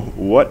no,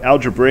 what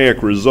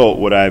algebraic result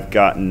would I have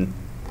gotten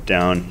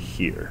down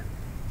here?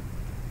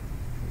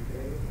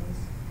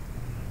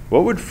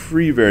 What would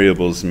free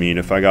variables mean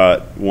if I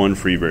got one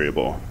free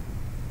variable?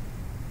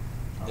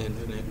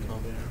 Infinite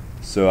combination.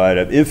 So I'd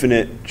have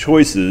infinite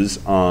choices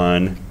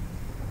on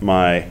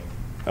my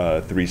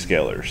three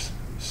scalars.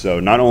 So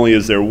not only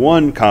is there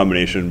one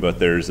combination, but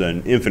there's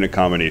an infinite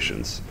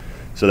combinations.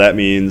 So that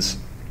means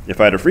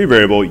if I had a free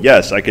variable,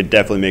 yes, I could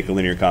definitely make a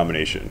linear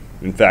combination.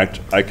 In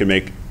fact, I could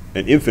make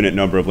an infinite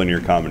number of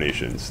linear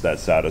combinations that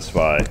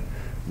satisfy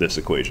this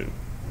equation.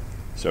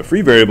 So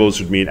free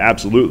variables would mean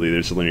absolutely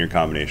there's a linear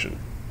combination.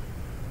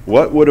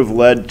 What would have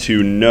led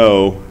to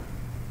no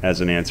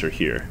as an answer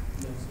here?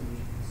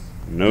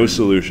 No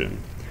solution.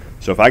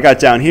 So if I got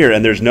down here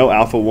and there's no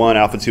alpha 1,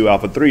 alpha 2,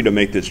 alpha 3 to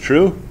make this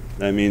true,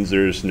 that means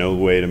there's no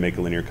way to make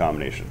a linear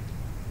combination.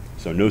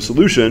 So no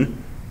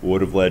solution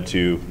would have led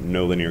to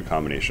no linear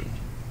combination.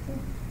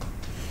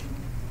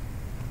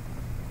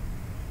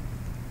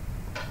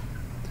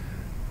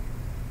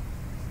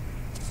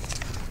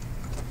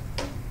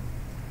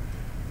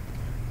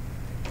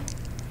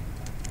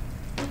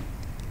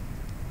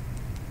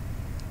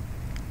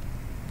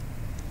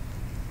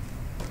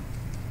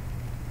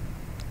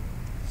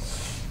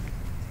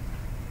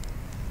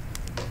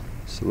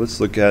 So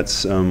let's look at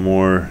some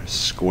more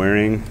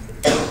squaring.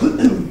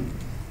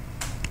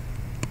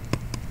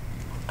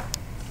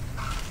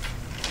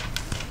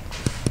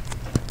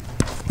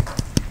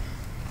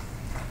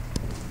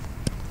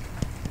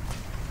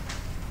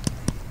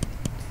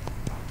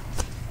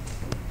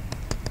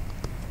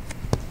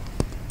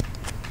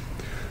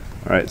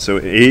 All right, so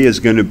A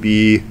is going to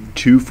be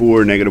 2,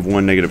 4, negative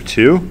 1, negative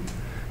 2,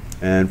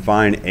 and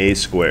find A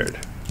squared.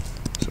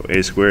 So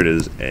A squared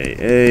is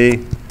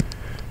AA.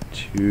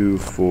 2,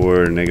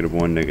 4, negative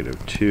 1,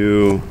 negative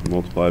 2,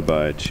 multiplied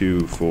by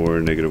 2, 4,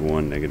 negative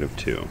 1, negative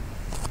 2.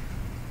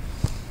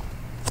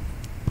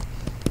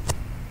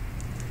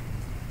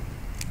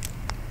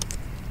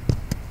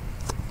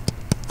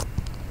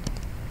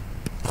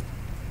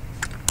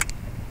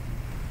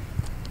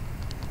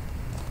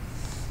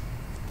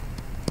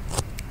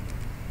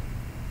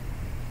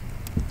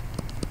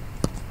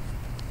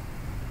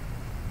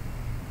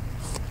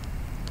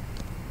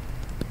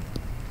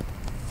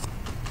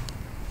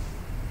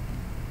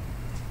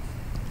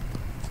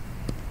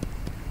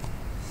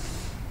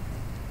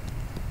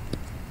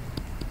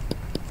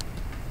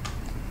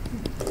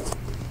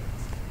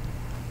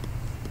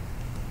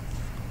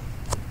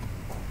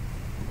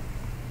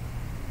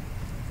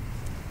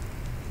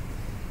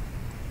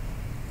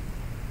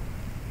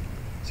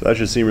 So that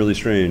should seem really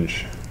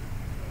strange.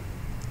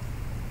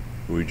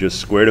 We just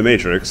squared a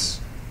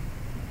matrix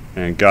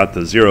and got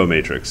the zero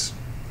matrix.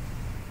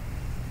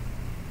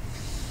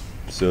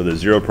 So the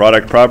zero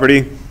product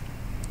property,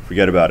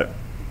 forget about it.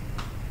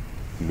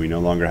 We no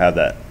longer have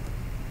that.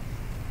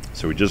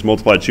 So we just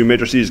multiplied two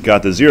matrices,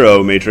 got the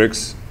zero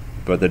matrix,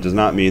 but that does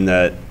not mean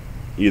that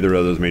either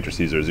of those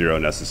matrices are zero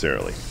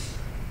necessarily.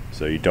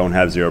 So you don't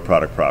have zero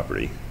product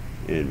property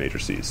in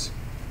matrices.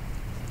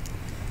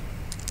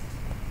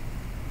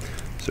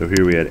 So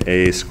here we had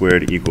A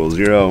squared equals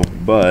 0,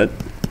 but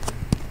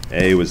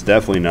A was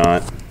definitely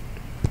not,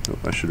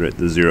 I should write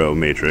the zero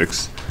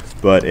matrix,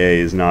 but A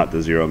is not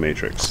the zero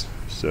matrix.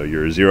 So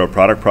your zero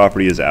product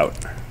property is out.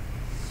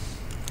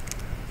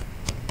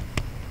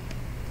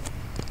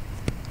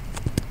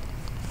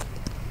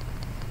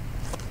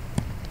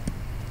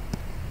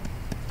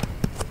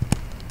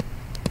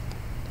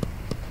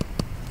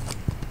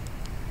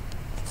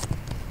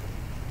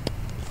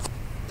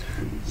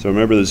 So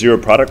remember the zero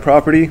product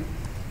property?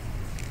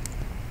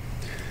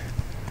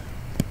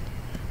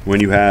 When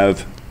you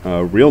have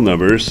real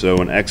numbers, so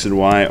when x and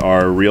y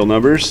are real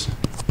numbers,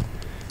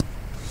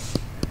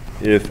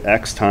 if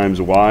x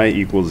times y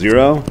equals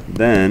 0,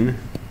 then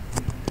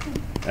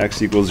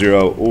x equals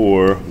 0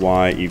 or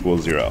y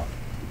equals 0.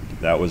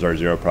 That was our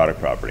zero product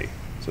property.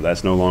 So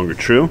that's no longer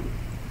true.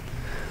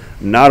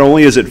 Not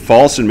only is it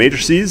false in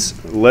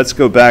matrices, let's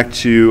go back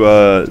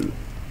to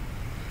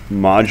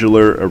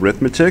modular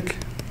arithmetic.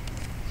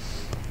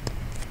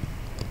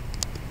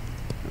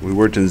 We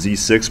worked in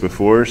Z6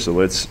 before, so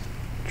let's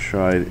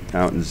try it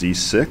out in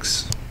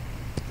Z6.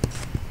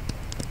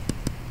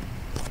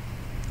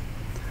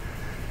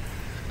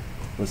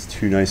 What's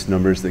two nice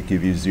numbers that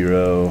give you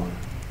 0?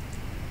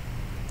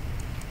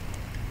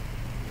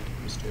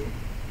 Times 2.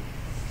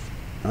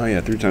 Oh yeah,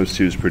 3 times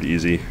 2 is pretty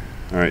easy.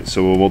 All right,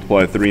 so we'll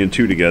multiply 3 and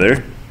 2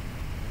 together.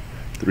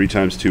 3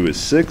 times 2 is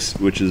 6,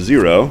 which is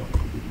 0.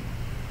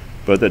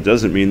 But that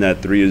doesn't mean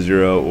that 3 is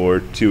 0 or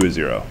 2 is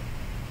 0.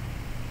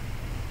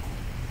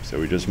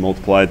 So we just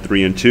multiplied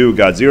 3 and 2,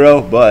 got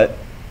 0, but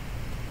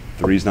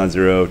 3 is not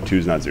 0, 2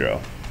 is not 0.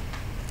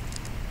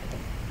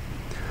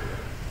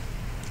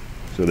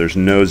 So there's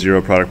no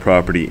zero product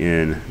property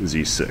in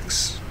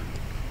Z6.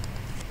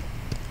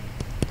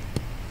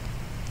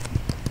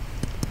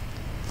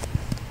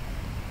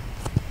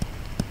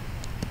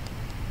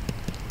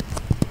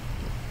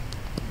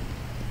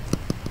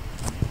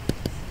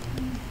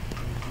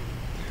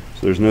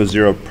 So there's no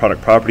zero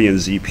product property in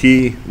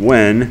ZP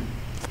when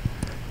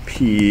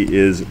P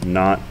is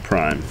not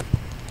prime.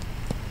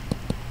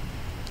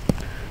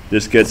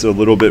 This gets a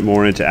little bit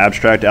more into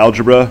abstract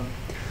algebra,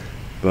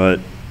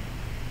 but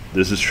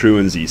this is true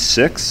in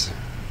Z6.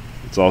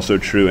 It's also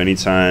true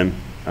anytime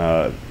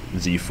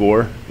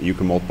Z4, you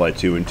can multiply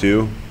 2 and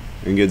 2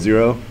 and get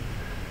 0.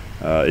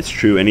 It's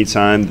true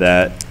anytime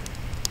that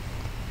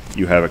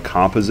you have a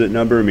composite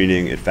number,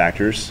 meaning it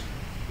factors.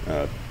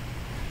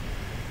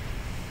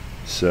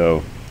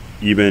 So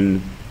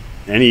even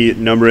any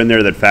number in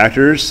there that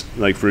factors,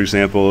 like for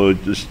example,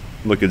 just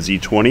look at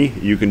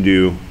Z20, you can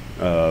do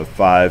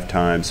 5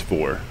 times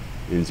 4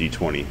 in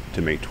Z20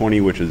 to make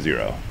 20, which is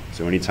 0.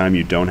 So anytime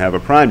you don't have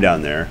a prime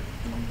down there,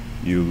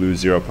 you lose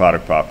zero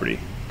product property,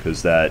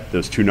 because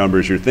those two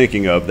numbers you're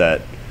thinking of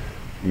that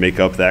make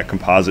up that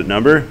composite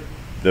number,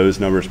 those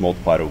numbers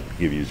multiplied will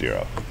give you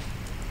 0.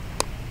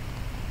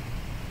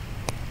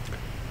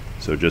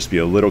 So just be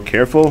a little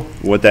careful.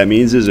 What that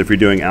means is if you're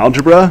doing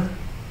algebra,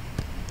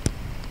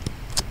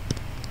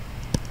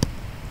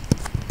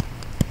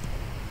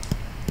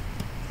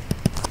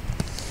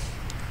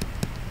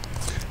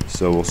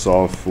 so we'll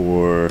solve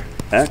for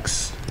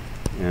x,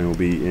 and we'll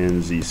be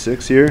in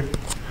Z6 here,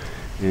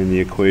 and the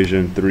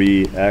equation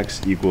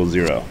 3x equals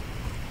 0.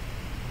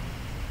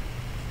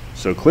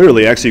 So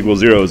clearly x equals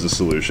 0 is a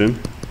solution,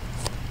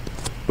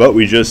 but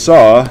we just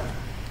saw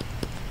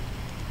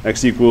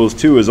x equals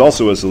 2 is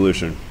also a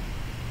solution.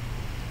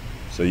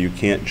 So you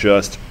can't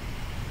just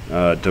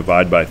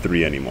divide by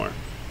 3 anymore.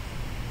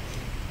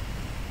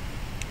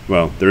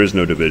 Well, there is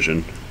no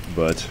division,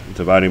 but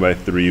dividing by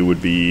 3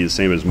 would be the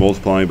same as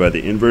multiplying by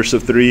the inverse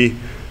of 3,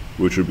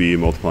 which would be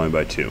multiplying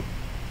by 2.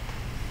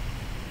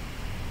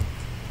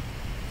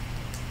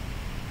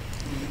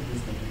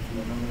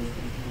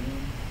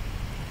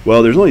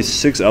 Well, there's only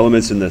 6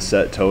 elements in the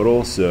set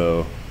total,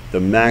 so the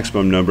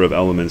maximum number of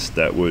elements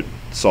that would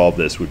solve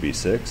this would be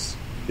 6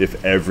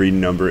 if every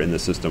number in the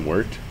system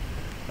worked.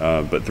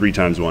 But 3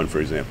 times 1,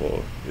 for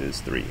example, is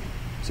 3.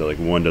 So like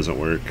 1 doesn't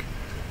work.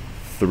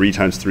 3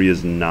 times 3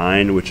 is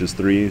 9, which is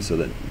 3, so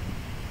that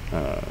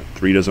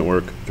 3 doesn't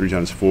work. 3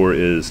 times 4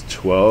 is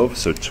 12,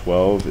 so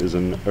 12 is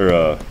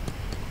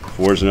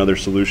 4 is another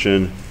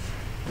solution.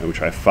 And we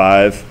try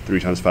 5. 3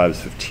 times 5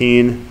 is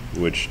 15,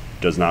 which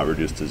does not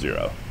reduce to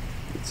 0.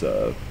 It's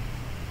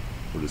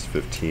what is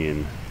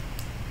 15?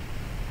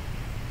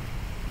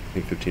 I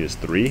think 15 is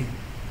 3.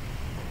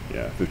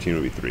 Yeah, 15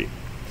 would be 3.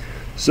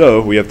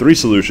 So we have 3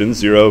 solutions,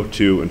 0,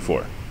 2, and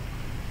 4.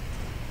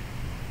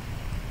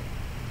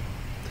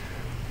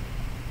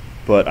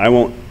 But I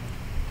won't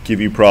give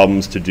you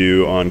problems to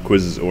do on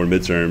quizzes or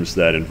midterms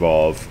that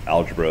involve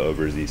algebra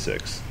over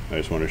Z6. I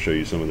just want to show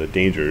you some of the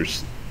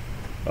dangers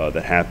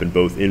that happen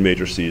both in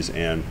matrices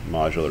and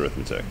modular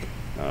arithmetic.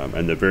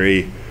 And the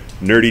very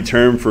nerdy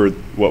term for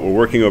what we're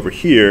working over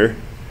here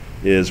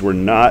is we're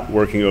not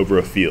working over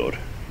a field,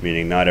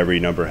 meaning not every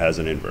number has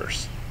an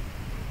inverse.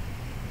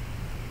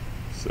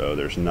 So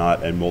there's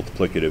not a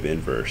multiplicative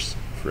inverse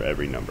for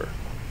every number.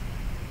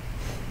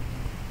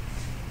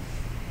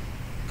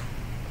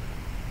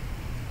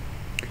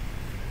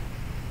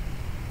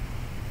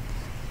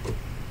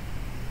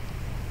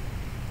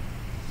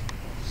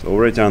 So we'll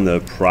write down the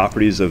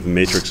properties of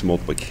matrix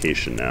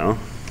multiplication now.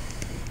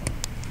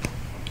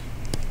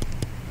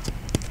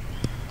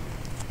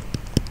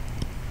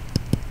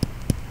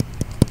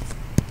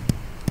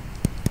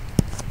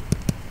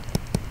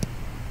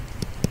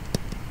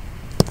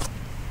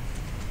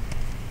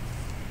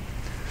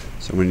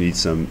 So I'm going to need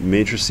some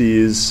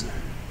matrices.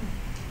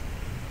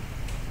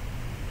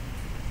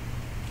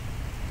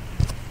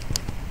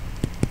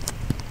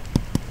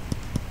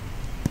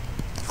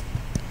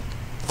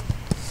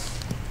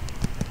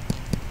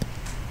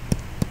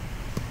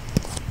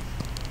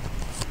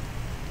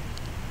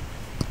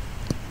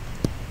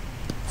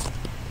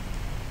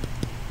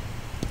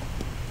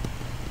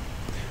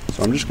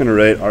 So I'm just going to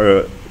write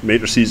our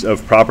matrices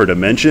of proper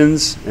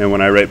dimensions, and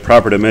when I write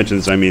proper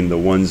dimensions, I mean the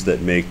ones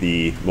that make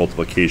the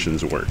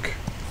multiplications work.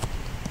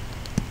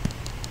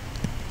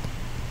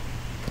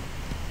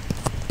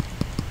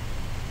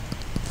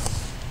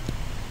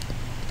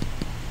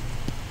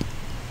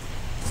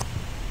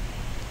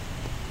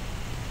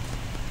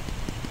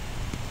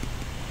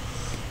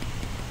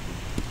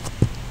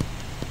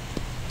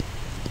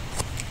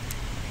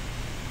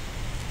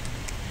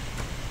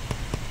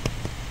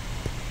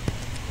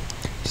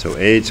 So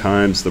A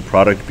times the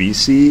product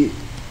BC,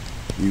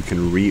 you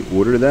can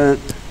reorder that.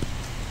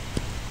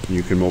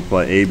 You can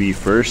multiply AB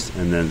first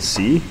and then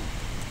C.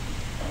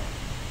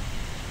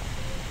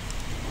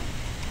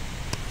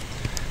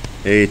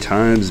 A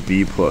times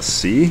B plus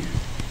C.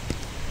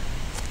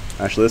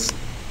 Actually,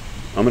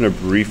 I'm going to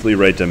briefly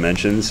write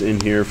dimensions in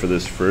here for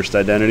this first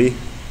identity.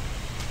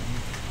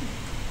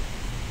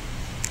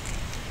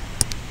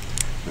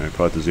 I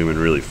probably have to zoom in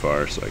really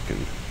far so I can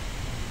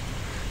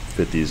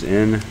fit these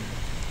in.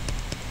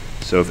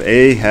 So if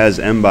A has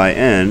m by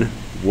n,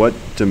 what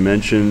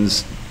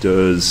dimensions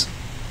does...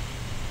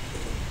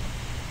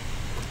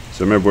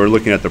 So remember, we're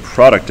looking at the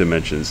product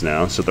dimensions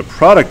now. So the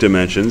product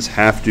dimensions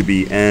have to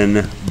be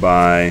n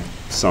by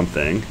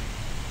something.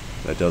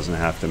 That doesn't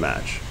have to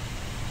match.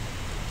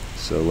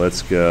 So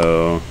let's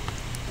go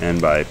n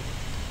by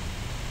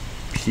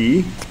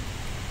p.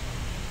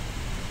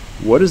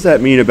 What does that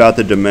mean about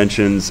the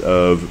dimensions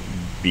of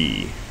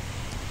b?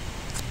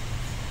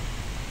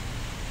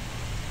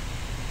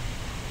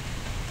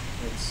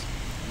 It's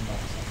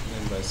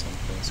n by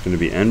something. It's going to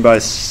be n by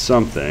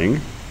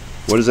something.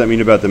 What does that mean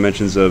about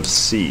dimensions of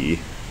C?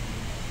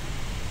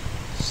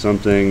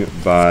 Something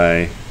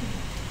by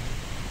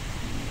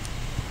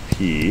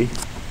P.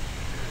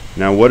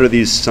 Now what are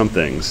these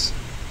somethings?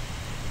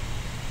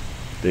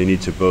 They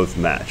need to both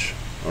match,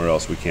 or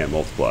else we can't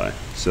multiply.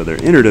 So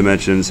their inner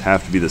dimensions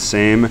have to be the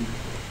same,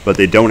 but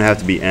they don't have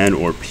to be n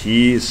or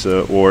p,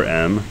 or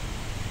m.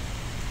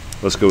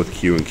 Let's go with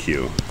q and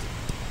q.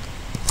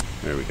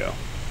 There we go.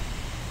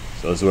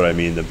 So this is what I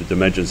mean, that the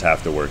dimensions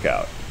have to work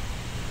out.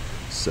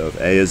 So if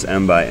A is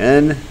m by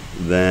n,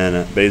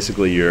 then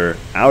basically your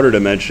outer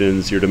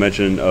dimensions, your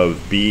dimension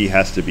of B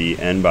has to be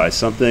n by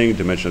something,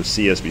 dimension of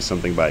C has to be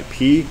something by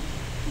P,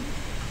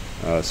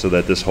 so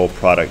that this whole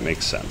product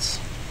makes sense.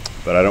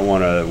 But I don't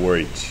want to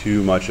worry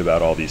too much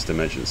about all these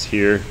dimensions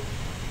here,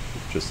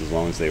 just as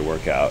long as they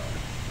work out,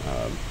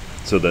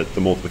 so that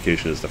the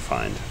multiplication is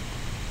defined.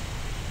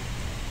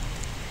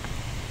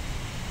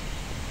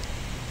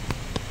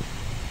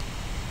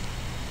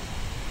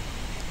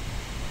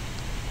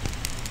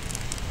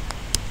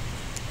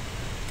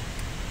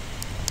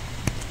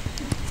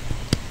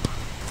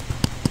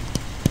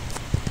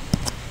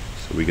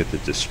 We get the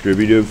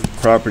distributive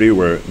property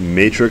where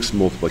matrix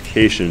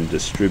multiplication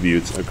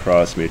distributes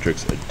across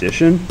matrix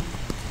addition.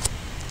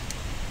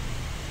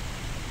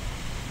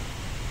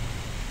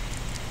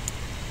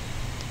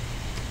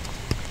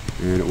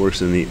 And it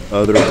works in the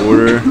other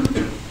order.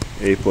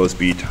 A plus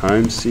B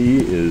times C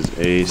is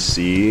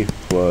AC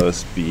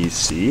plus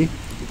BC.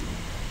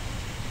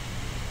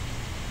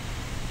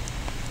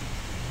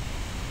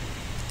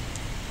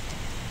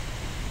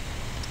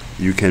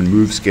 You can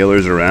move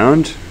scalars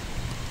around.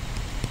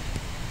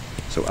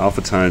 So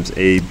alpha times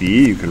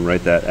AB, you can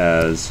write that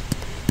as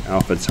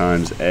alpha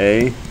times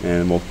A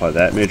and multiply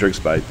that matrix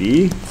by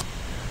B.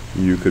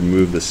 You could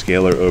move the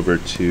scalar over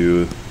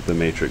to the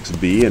matrix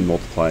B and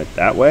multiply it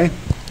that way.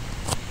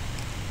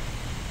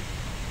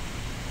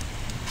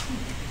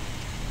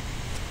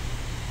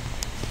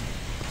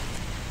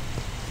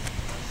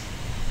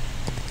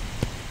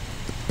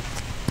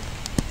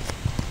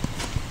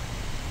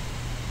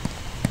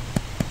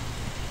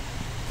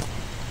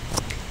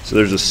 So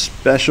there's a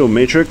special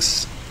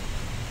matrix,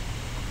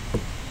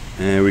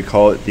 and we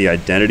call it the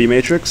identity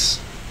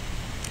matrix.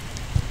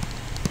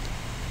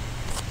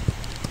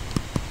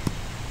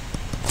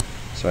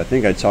 So I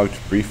think I talked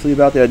briefly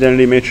about the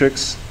identity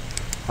matrix.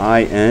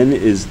 IN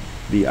is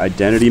the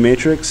identity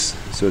matrix,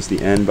 so it's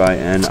the n by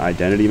n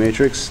identity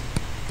matrix.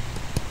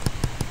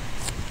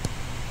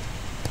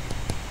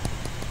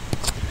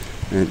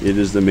 And it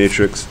is the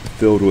matrix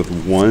filled with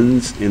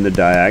ones in the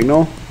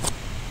diagonal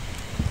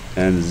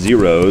and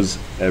zeros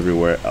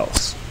everywhere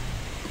else.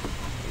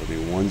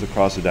 There'll be ones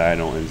across the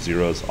diagonal and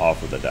zeros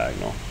off of the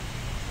diagonal.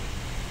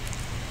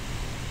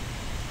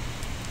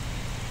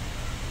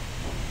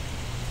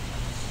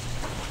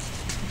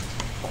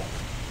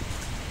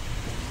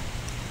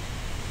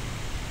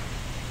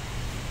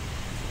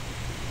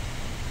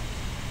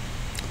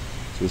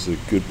 So this is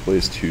a good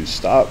place to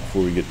stop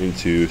before we get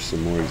into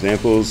some more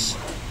examples.